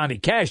been a Johnny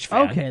Cash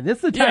fan. Okay, this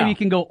is the time you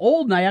can go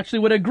old, and I actually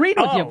would have agreed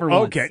with you for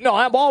once. Okay, no,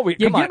 I'm always.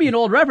 Give me an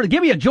old reference.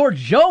 Give me a George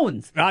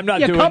Jones. I'm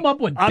not you doing. Come up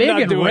with Big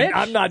and Rich.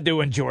 I'm not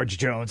doing George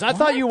Jones. I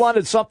thought you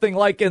wanted something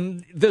like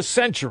in this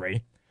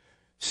century.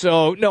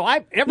 So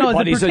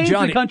everybody's a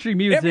Johnny country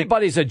music.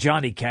 Everybody's a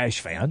Johnny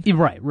Cash fan.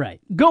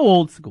 Right. Go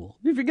old school.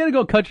 If you're gonna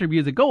go country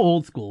music, go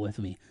old school with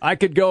me. I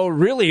could go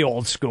really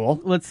old school.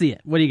 Let's see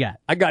it. What do you got?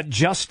 I got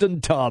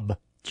Justin Tubb.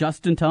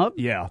 Justin Tubb?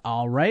 Yeah.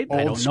 All right.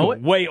 Old I don't school. know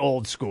it. Way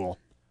old school.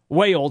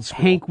 Way old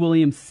school. Hank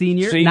Williams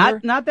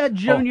Sr. Not that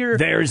junior. Oh,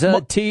 there's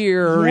a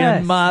tear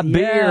in my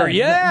beer.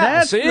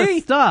 That's the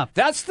stuff.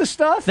 That's the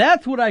stuff.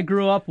 That's what I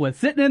grew up with.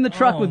 Sitting in the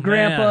truck with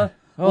Grandpa.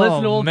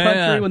 Listen to old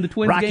country when the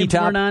Twins games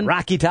weren't on.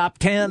 Rocky Top,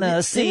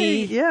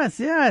 Tennessee.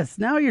 Yes.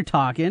 Now you're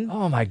talking.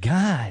 Oh, my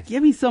God.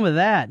 Give me some of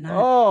that.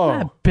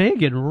 Not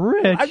Big and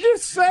Rich. I'm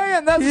just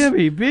saying. That's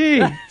Jimmy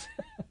B. I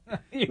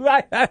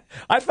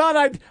thought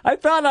I'd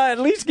at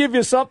least give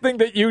you something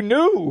that you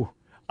knew.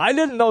 I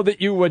didn't know that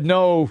you would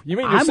know. You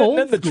mean you're sitting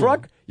in the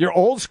truck? You're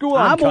old school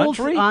on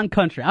country? I'm old on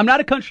country. I'm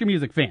not a country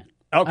music fan.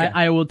 Okay.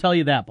 I will tell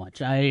you that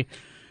much.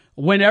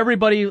 When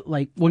everybody,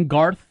 when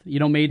Garth,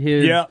 made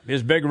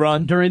his big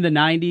run during the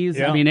 90s,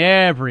 I mean,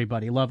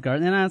 everybody loved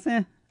Garth. And I was,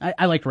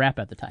 I liked rap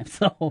at the time,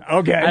 so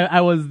Okay.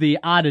 I was the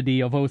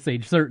oddity of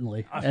Osage,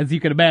 certainly, as you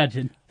can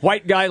imagine.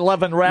 White guy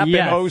loving rap in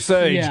Yes.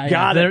 Osage. Yeah,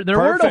 Got it. There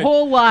weren't a Perfect.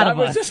 whole lot of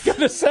I was us. just going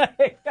to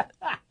say.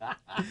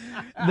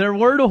 There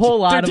weren't a whole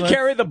lot Did of you us.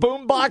 carry the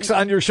boom box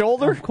on your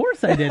shoulder? Of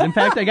course I did. In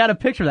fact, I got a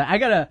picture of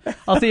that.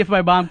 I'll see if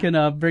my mom can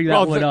bring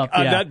that one up.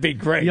 Yeah. That'd be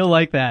great. You'll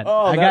like that.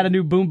 Oh, I got a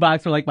new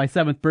boombox for like my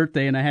 7th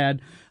birthday, and I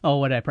had,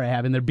 what did I probably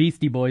have? And they're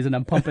Beastie Boys, and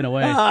I'm pumping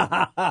away with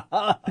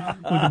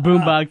the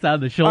boombox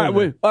on the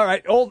shoulder. All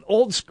right.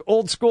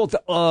 Old school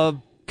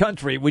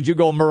country. Would you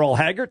go Merle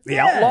Haggard, the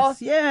Outlaw?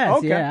 Yes,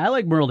 Okay. yeah. I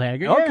like Merle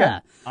Haggard. Okay. Yeah.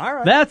 All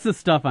right. That's the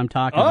stuff I'm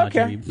talking about,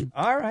 Okay. Jimmy.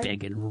 All right.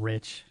 Big and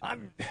rich.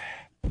 I'm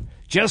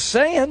just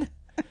saying.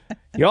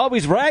 You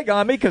always rag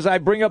on me because I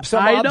bring up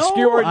some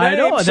obscure name. I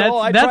know.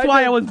 So That's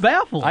why I was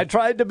baffled. I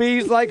tried to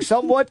be like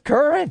somewhat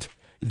current.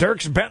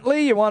 Dierks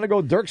Bentley. You want to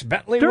go Dierks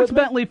Bentley? Dierks with me?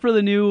 Bentley for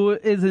the new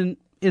isn't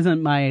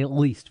my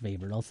least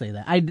favorite. I'll say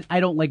that. I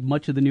don't like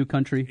much of the new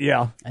country.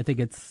 Yeah. I think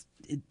it's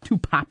too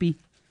poppy.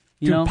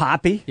 Too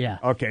poppy? Yeah.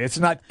 Okay, it's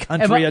not If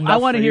country enough I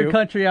want to for hear you.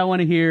 country. I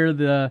want to hear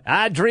the.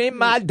 I dreamed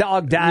my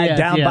dog died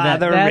down by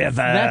the river.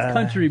 That's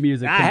country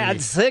music. I to me.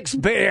 had 6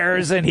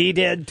 beers and he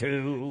did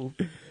too.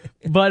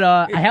 But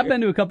I have been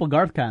to a couple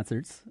Garth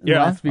concerts in the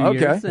last few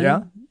years. And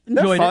yeah.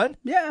 They're enjoyed fun. it.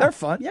 Yeah, They're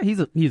fun. Yeah,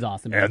 he's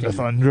awesome. And the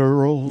thunder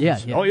rolls. Yeah.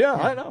 Oh, yeah,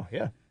 I know.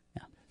 Yeah.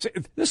 See,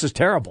 this is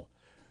terrible.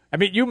 I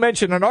mean, you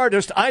mentioned an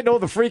artist. I know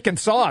the freaking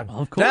song.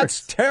 Of course.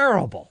 That's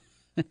terrible.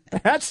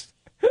 That's.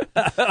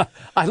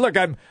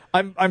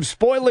 I'm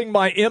spoiling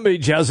my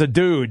image as a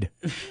dude.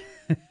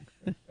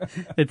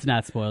 It's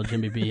not spoiled,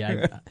 Jimmy B.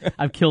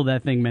 I've killed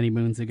that thing many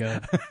moons ago.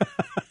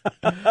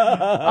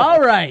 All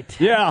right.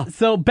 Yeah.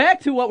 So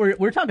back to what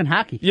we're talking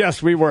hockey.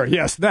 Yes, we were.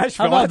 Yes,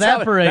 Nashville. How about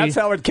That's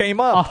how it came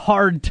up. A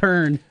hard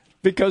turn.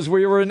 Because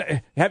we were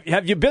in.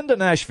 Have you been to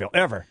Nashville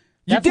ever?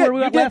 That's where we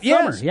went last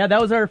summer. Yes. Yeah,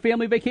 that was our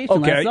family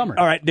vacation last summer.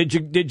 All right. Did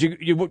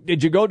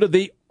you go to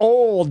the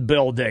old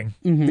building,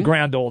 the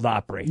Grand Ole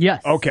Opry?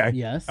 Yes. Okay.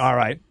 Yes. All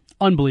right.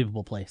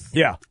 Unbelievable place.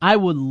 Yeah. I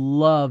would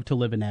love to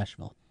live in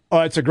Nashville. Oh,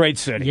 it's a great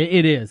city.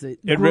 It is. It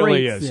Great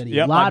really is. City.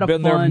 Yep, a lot I've of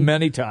been fun, there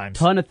many times.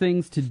 Ton of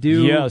things to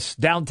do. Yes,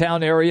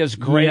 downtown area is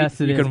great.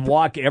 Yes, it you is. can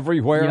walk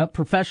everywhere. Yep,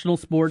 professional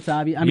sports,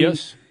 obviously. I mean,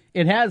 Yes.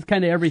 it has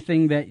kind of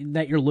everything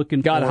that you're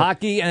looking Got for.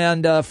 hockey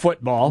and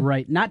football.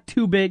 Right. Not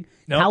too big.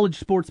 No. College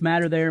sports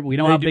matter there. We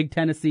know They how do. big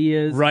Tennessee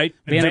is. Right.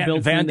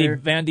 Vanderbilt's in there.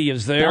 Vandy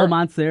is there.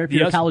 Belmont's there. If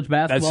you're a Yes, college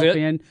basketball that's it.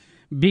 fan.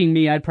 Being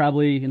me, I'd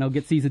probably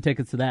get season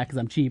tickets to that because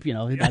I'm cheap.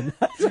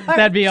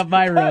 That'd be up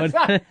my road.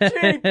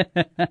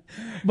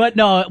 But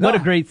no, what a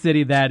great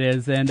city that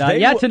is. And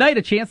tonight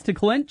a chance to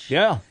clinch.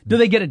 Yeah. Do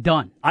they get it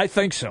done? I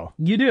think so.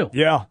 You do.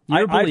 Yeah.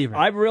 You're a believer.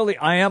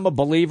 I am a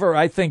believer.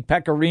 I think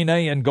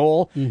Pecorine in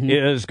goal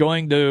is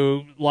going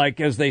to, like,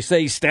 as they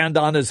say, stand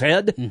on his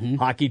head,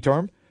 hockey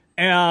term.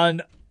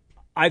 And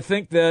I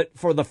think that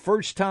for the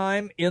first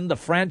time in the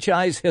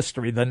franchise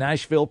history, the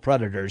Nashville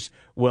Predators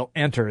will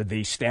enter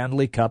the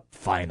Stanley Cup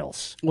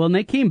Finals. Well, and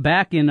they came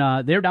back in.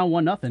 They were down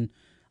 1-0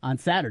 on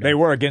Saturday. They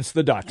were against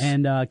the Ducks.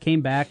 And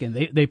came back, and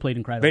they played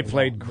incredibly. They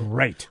played well.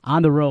 great.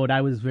 On the road.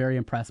 I was very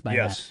impressed by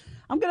Yes. that.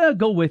 I'm gonna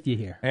go with you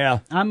here. Yeah.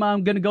 I'm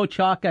gonna go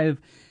chalk. I've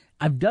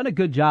done a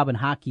good job in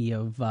hockey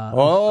of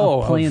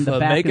playing the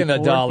back making and a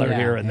forth. dollar Yeah,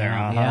 here and there.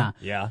 yeah.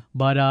 Yeah.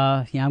 But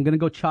I'm gonna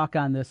go chalk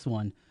on this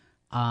one.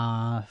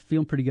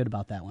 Feeling pretty good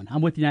about that one.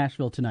 I'm with you,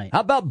 Nashville tonight. How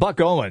about Buck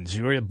Owens?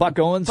 You were a Buck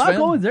Owens Buck fan?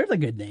 Owens, there's a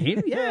good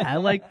name. Yeah, I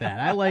like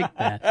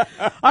that.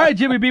 All right,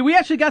 Jimmy B, we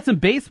actually got some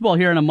baseball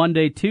here on a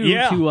Monday, too,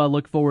 to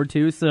look forward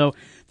to. So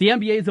the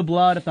NBA's a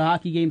blood. If the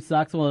hockey game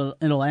sucks, well,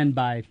 it'll end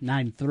by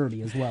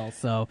 9:30 as well.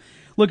 So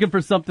looking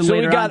for something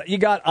later on. You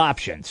got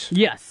options.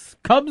 Yes.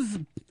 Cubs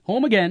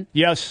home again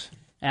Yes.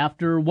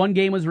 after one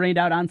game was rained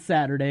out on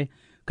Saturday.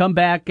 Come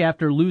back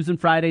after losing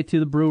Friday to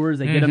the Brewers.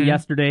 They get them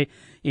yesterday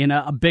in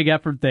a big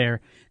effort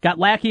there. Got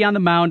Lackey on the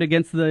mound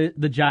against the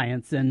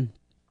Giants, and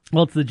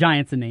well, it's the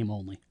Giants in name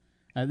only.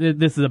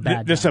 This is a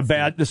bad. This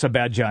is a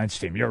bad Giants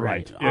team. You're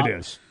right. It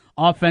is.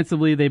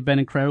 Offensively, they've been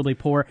incredibly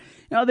poor.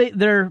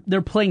 They're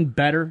playing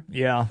better.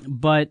 Yeah,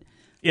 but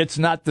it's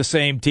not the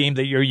same team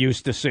that you're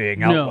used to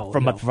seeing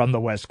from the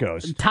West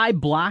Coast. Ty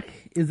Block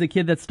is the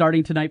kid that's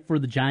starting tonight for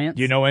the Giants.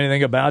 Do you know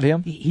anything about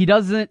him?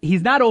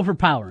 He's not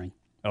overpowering.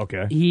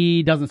 Okay.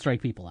 He doesn't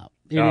strike people out.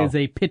 It is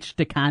a pitch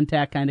to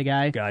contact kind of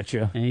guy.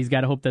 Gotcha. And he's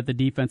got to hope that the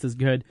defense is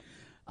good.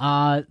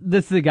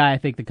 This is a guy I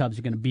think the Cubs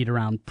are going to beat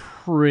around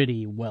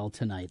pretty well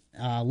tonight.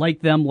 Like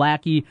them,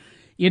 Lackey.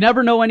 You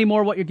never know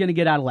anymore what you're going to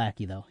get out of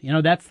Lackey, though.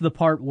 That's the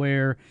part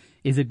where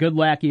is it good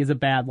Lackey, is it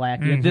bad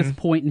Lackey? At this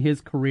point in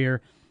his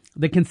career,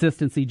 the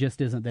consistency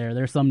just isn't there.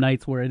 There's some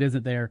nights where it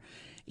isn't there,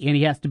 and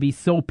he has to be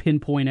so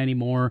pinpoint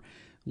anymore.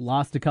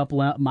 Lost a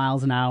couple of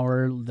miles an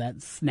hour.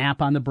 That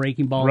snap on the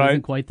breaking ball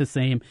isn't quite the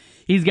same.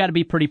 He's got to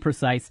be pretty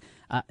precise.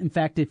 In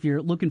fact, if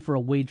you're looking for a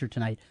wager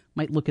tonight,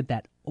 might look at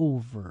that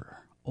over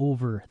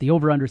over. The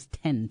over-under's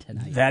 10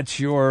 tonight. That's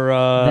your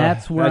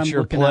That's where that's I'm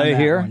your looking play on that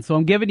here. one. So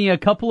I'm giving you a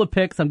couple of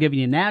picks. I'm giving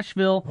you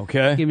Nashville.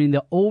 Okay. I'm giving you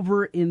the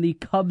over in the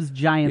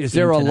Cubs-Giants Is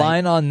there game a tonight.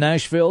 line on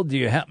Nashville? Do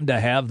you happen to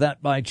have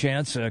that by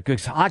chance?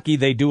 Because hockey,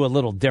 they do a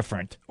little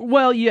different.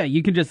 Well, yeah,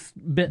 you can just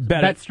bet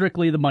it.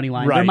 strictly the money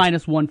line. Right. They're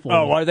minus 140.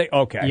 Oh, are they?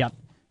 Okay. Yep.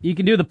 You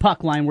can do the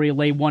puck line where you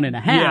lay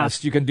 1.5.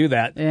 Yes, you can do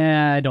that.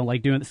 I don't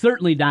like doing it.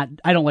 Certainly not.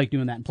 I don't like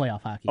doing that in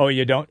playoff hockey. Oh,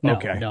 you don't? No,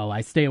 Okay. no,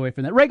 I stay away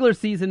from that. Regular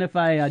season, if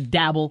I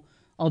dabble,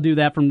 I'll do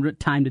that from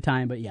time to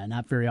time. But yeah,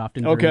 not very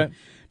often.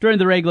 During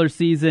the regular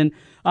season,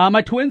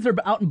 my Twins are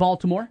out in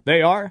Baltimore,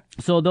 They are?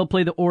 so they'll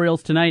play the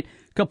Orioles tonight.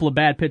 A couple of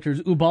bad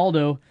pitchers,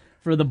 Ubaldo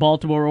for the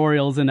Baltimore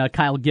Orioles and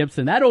Kyle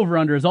Gibson. That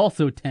over/under is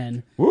also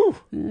 10. Woo.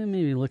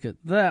 Maybe look at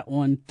that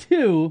one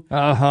too.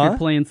 Uh-huh. You're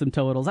playing some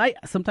totals.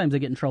 Sometimes I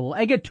get in trouble.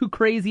 I get too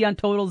crazy on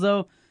totals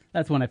though.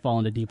 That's when I fall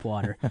into deep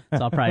water. So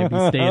I'll probably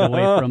be staying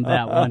away from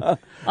that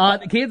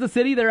one. Kansas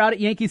City, they're out at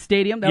Yankee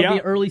Stadium. That'll be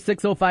an early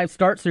 6:05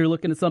 start, so you're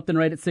looking at something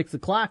right at 6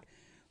 o'clock.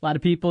 A lot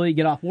of people, you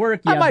get off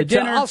work, you have the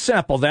dinner. I'll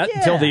sample that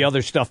until the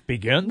other stuff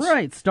begins.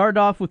 Right. Start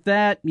off with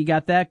that. You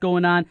got that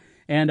going on.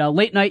 And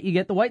late night, you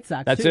get the White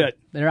Sox. That's too. it.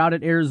 They're out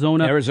at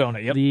Arizona.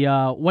 Yep.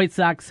 The White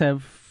Sox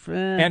have...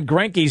 And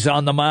Greinke's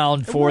on the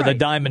mound for the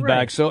Diamondbacks.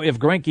 Right. So if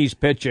Greinke's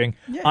pitching,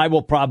 I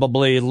will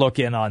probably look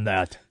in on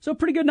that. So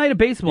pretty good night of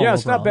baseball. Yeah,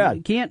 it's not overall.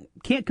 bad.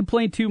 Can't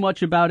complain too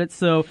much about it.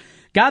 So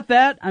got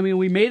that. I mean,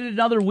 we made it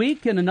another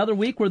week, and another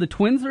week where the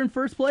Twins are in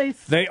first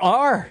place. They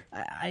are.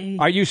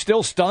 Are you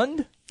still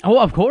stunned? Oh,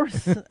 of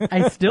course.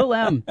 I still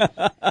am.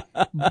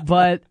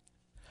 But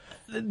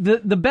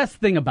the best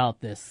thing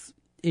about this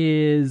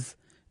is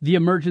the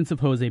emergence of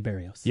Jose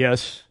Barrios.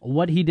 Yes.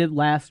 What he did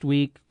last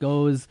week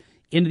goes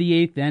into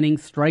the 8th inning,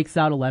 strikes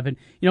out 11.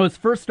 You know, his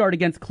first start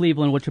against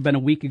Cleveland, which had been a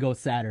week ago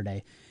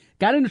Saturday,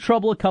 got into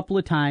trouble a couple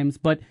of times,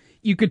 but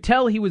you could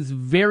tell he was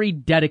very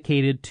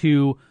dedicated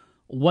to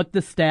what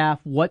the staff,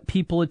 what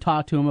people had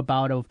talked to him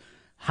about of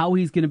how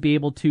he's going to be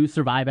able to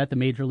survive at the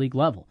major league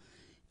level.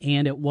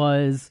 And it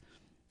was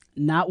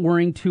not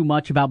worrying too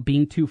much about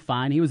being too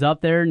fine. He was up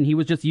there and he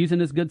was just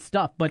using his good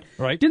stuff, but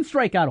didn't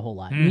strike out a whole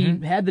lot. He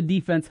had the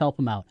defense help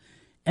him out.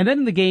 And then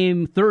in the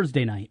game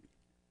Thursday night,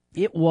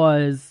 it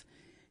was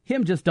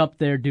him just up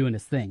there doing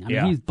his thing. I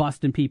mean, he's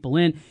busting people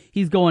in.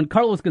 He's going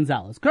Carlos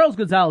Gonzalez. Carlos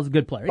Gonzalez is a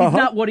good player. He's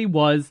not what he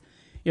was,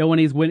 when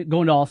he's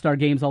going to All-Star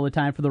games all the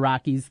time for the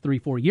Rockies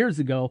 3-4 years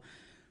ago.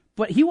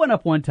 But he went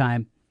up one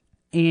time,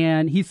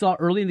 and he saw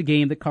early in the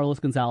game that Carlos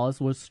Gonzalez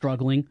was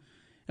struggling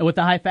with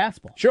the high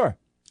fastball. Sure.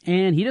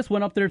 And he just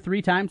went up there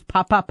 3 times,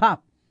 pop, pop,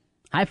 pop.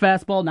 High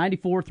fastball,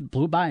 94,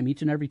 blew by him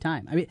each and every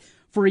time. I mean,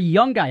 for a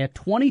young guy, at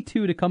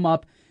 22, to come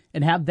up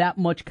and have that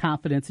much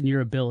confidence in your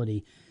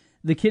ability,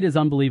 the kid is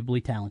unbelievably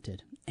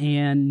talented.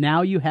 And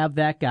now you have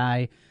that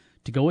guy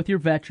to go with your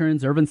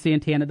veterans. Irvin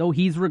Santana, though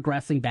he's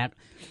regressing back.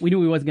 We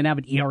knew he wasn't going to have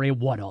an ERA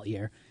of 1 all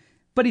year.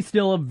 But he's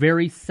still a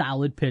very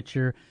solid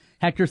pitcher.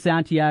 Hector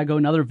Santiago,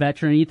 another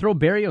veteran. And you throw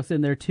Barrios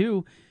in there,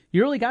 too.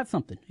 You really got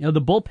something.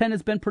 The bullpen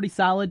has been pretty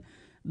solid.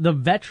 The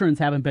veterans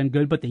haven't been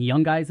good, but the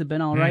young guys have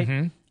been all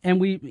right.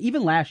 And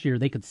even last year,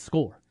 they could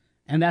score.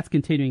 And that's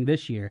continuing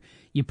this year.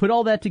 You put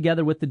all that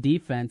together with the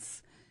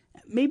defense,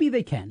 maybe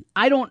they can.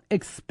 I don't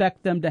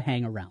expect them to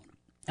hang around,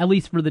 at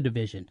least for the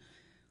division.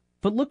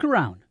 But look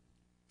around.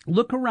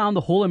 Look around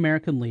the whole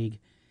American League.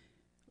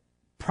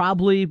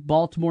 Probably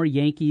Baltimore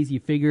Yankees.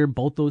 You figure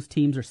both those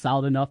teams are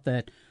solid enough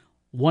that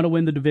want to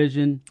win the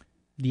division.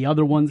 The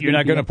other one's You're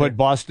not going to put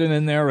Boston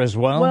in there as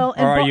well? Or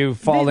are you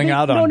falling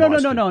out on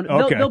Boston? No.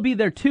 Okay. They'll be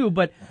there too,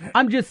 but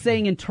I'm just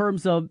saying in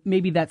terms of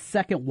maybe that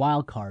second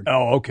wild card.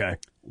 Oh, okay.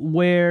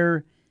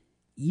 Where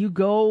you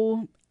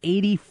go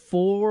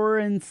 84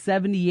 and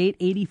 78,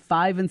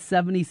 85 and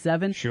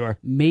 77. Sure.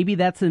 Maybe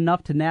that's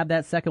enough to nab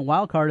that second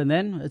wild card, and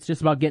then it's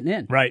just about getting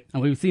in. Right.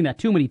 And we've seen that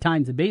too many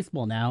times in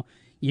baseball now.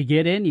 You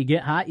get in, you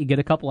get hot, you get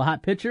a couple of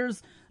hot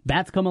pitchers,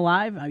 bats come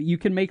alive, you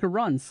can make a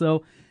run.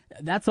 So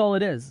that's all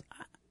it is.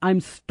 I'm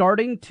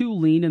starting to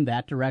lean in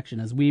that direction.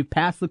 As we've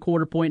passed the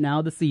quarter point now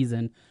of the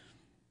season,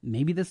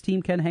 maybe this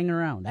team can hang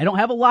around. I don't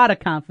have a lot of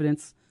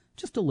confidence,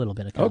 just a little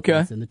bit of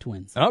confidence in the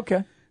Twins.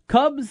 Okay.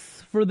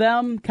 Cubs, for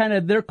them, kind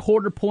of their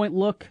quarter point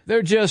look.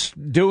 They're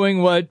just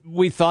doing what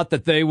we thought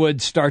that they would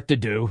start to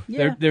do.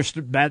 Yeah.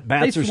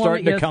 Bats are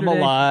starting to come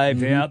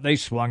alive. Yeah, they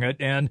swung it.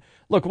 And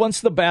look, once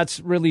the bats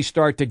really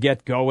start to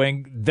get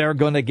going, they're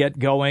going to get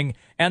going,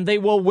 and they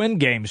will win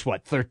games,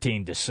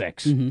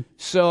 13-6.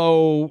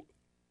 So,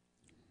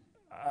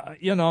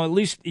 at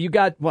least you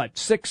got,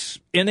 6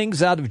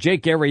 innings out of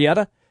Jake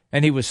Arrieta,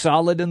 and he was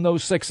solid in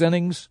those 6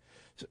 innings.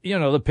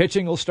 The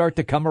pitching will start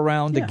to come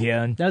around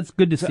again. That's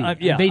good to see.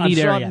 They need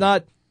I'm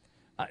not,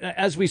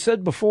 as we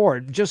said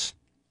before, just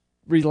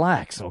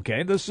relax,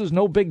 okay? This is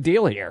no big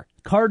deal here.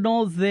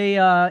 Cardinals, they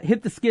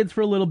hit the skids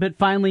for a little bit,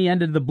 finally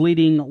ended the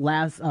bleeding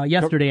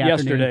yesterday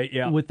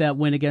afternoon with that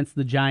win against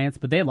the Giants,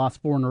 but they had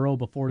lost 4 in a row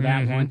before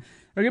that one.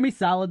 They're going to be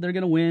solid. They're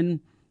going to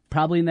win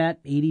probably in that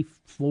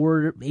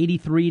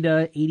 83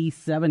 to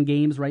 87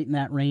 games, right in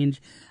that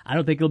range. I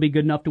don't think it'll be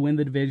good enough to win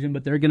the division,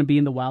 but they're going to be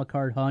in the wild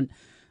card hunt.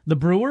 The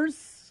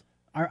Brewers,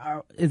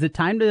 Is it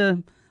time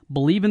to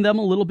believe in them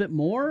a little bit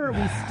more? Or are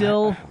we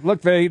still...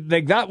 Look, they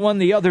got one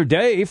the other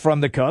day from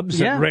the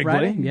Cubs at Wrigley.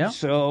 Right, yeah.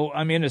 So,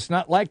 I mean, it's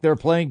not like they're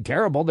playing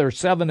terrible. They're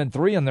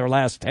 7-3 in their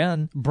last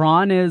 10.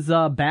 Braun is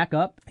back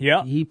up.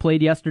 Yeah. He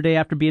played yesterday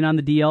after being on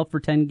the DL for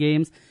 10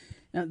 games.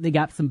 They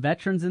got some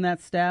veterans in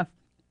that staff.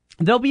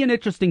 They'll be an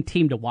interesting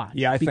team to watch.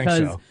 Yeah, I think because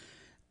so.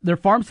 Their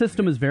farm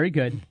system is very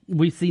good.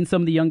 We've seen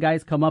some of the young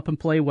guys come up and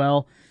play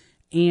well.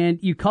 And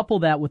you couple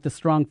that with the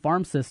strong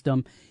farm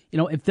system.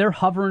 If they're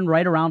hovering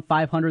right around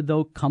 500,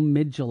 though, come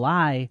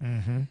mid-July,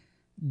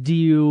 do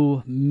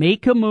you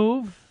make a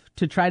move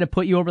to try to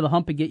put you over the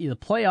hump and get you the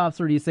playoffs,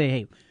 or do you say,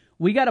 hey,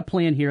 we got a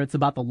plan here. It's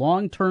about the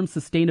long-term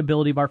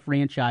sustainability of our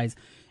franchise,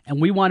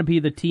 and we want to be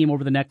the team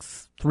over the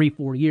next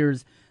 3-4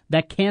 years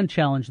that can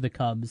challenge the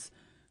Cubs.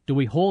 Do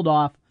we hold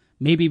off,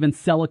 maybe even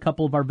sell a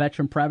couple of our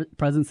veteran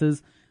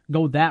presences,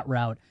 go that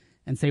route,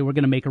 and say we're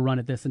going to make a run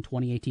at this in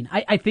 2018?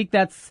 I think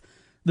that's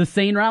the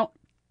sane route.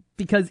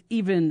 Because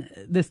even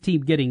this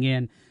team getting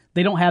in,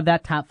 they don't have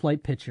that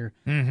top-flight pitcher.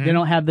 They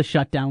don't have the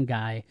shutdown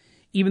guy.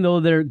 Even though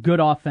they're good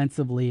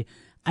offensively,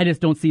 I just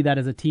don't see that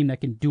as a team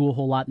that can do a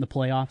whole lot in the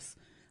playoffs.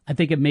 I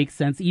think it makes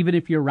sense, even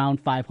if you're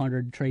around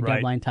 500 trade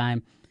deadline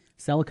time,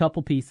 sell a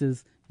couple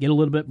pieces, get a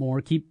little bit more,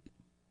 keep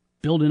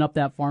building up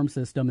that farm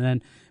system, and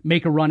then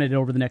make a run at it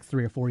over the next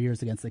 3 or 4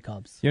 years against the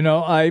Cubs.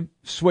 I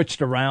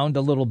switched around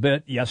a little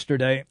bit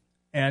yesterday,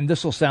 and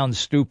this will sound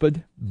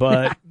stupid,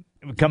 but...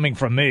 Coming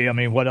from me, I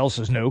mean, what else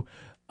is new?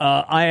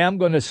 I am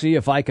going to see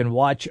if I can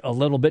watch a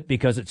little bit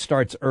because it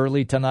starts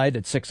early tonight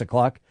at 6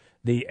 o'clock.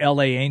 The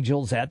L.A.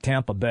 Angels at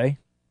Tampa Bay.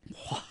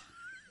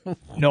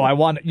 No, I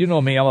want, you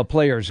know me, I'm a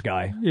players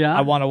guy. Yeah.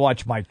 I want to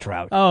watch Mike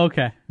Trout. Oh,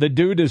 okay. The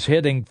dude is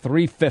hitting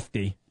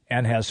 .350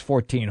 and has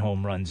 14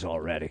 home runs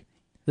already.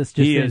 This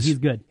just he's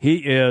good. He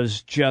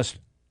is just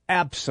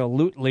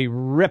absolutely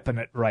ripping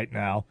it right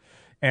now,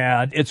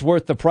 and it's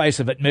worth the price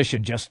of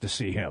admission just to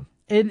see him.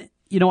 And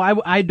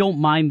I don't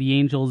mind the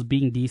Angels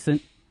being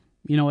decent.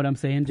 You know what I'm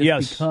saying?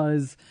 Just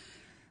because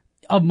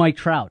of Mike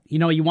Trout. You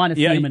want to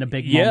see him in a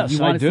big moment. Yes, you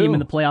want to see him in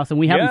the playoffs, and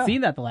we haven't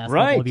seen that the last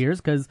couple of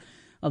years because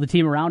the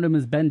team around him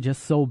has been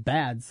just so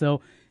bad.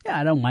 So,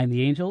 I don't mind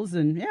the Angels,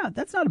 and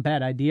that's not a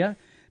bad idea.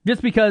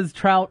 Just because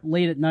Trout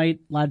late at night,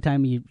 a lot of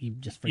time you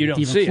just forget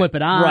to even flip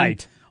it on.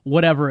 Right.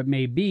 Whatever it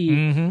may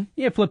be.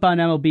 You flip on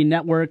MLB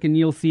Network, and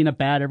you'll see an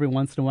at-bat every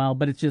once in a while,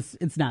 but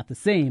it's not the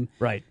same.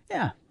 Right.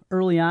 Yeah.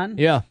 Early on.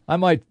 Yeah, I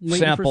might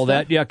sample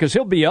that. Yeah, because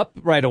he'll be up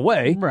right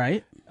away.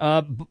 Right.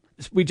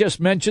 We just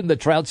mentioned that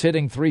Trout's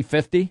hitting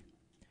 .350.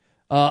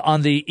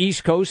 On the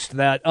East Coast,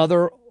 that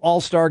other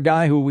all-star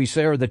guy who we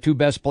say are the two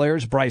best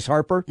players, Bryce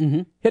Harper,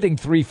 hitting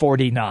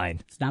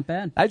 .349. It's not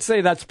bad. I'd say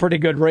that's pretty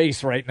good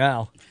race right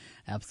now.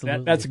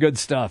 Absolutely. That's good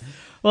stuff.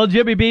 Well,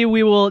 Jimmy B,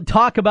 we will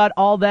talk about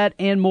all that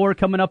and more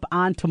coming up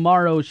on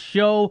tomorrow's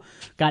show.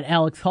 Got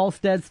Alex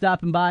Halstead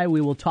stopping by.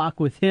 We will talk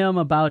with him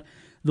about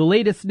the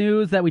latest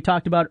news that we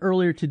talked about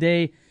earlier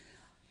today.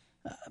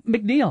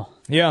 McNeil.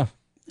 Yeah.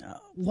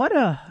 What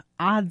a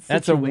odd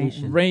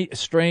situation. That's a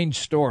strange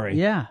story.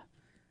 Yeah.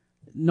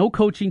 No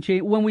coaching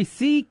change. When we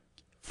see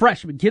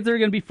freshmen, kids that are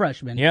going to be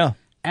freshmen,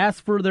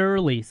 ask for their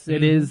release.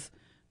 It is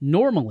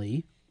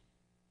normally,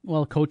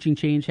 coaching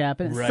change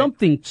happened. Right.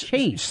 Something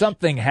changed.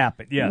 Something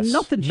happened, yes.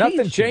 Nothing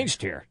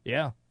changed here.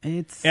 Yeah.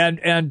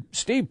 And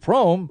Steve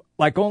Prohm,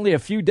 like only a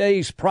few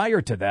days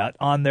prior to that,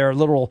 on their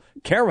little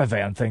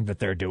caravan thing that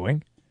they're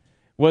doing,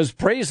 was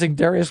praising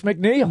Darius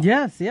McNeil.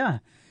 Yes, yeah.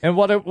 And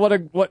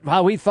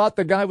how he thought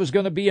the guy was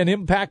going to be an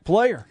impact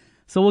player.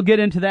 So we'll get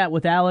into that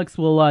with Alex.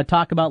 We'll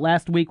talk about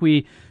last week.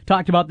 We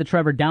talked about the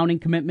Trevor Downing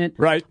commitment.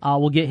 Right.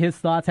 We'll get his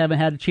thoughts. Haven't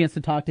had a chance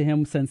to talk to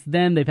him since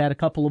then. They've had a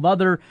couple of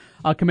other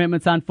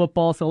commitments on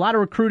football. So a lot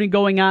of recruiting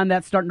going on.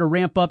 That's starting to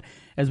ramp up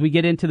as we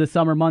get into the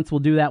summer months. We'll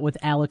do that with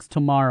Alex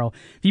tomorrow.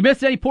 If you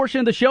missed any portion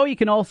of the show, you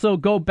can also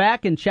go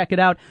back and check it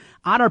out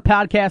on our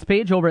podcast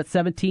page over at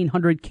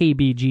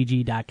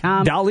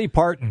 1700kbgg.com. Dolly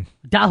Parton.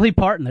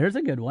 There's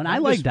a good one. I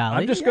like Dolly.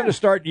 I'm just going to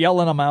start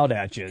yelling them out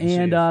at you.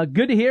 And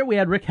good to hear. We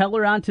had Rick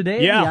Heller on today,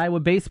 the Iowa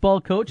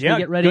baseball coach. Yeah, to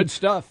get ready. Good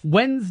stuff.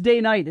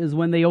 Wednesday night is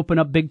when they open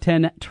up Big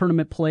Ten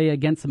tournament play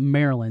against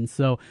Maryland.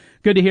 So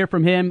good to hear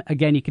from him.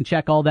 Again, you can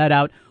check all that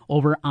out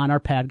over on our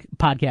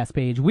podcast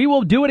page. We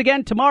will do it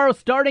again tomorrow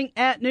starting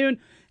at noon.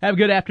 Have a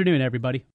good afternoon, everybody.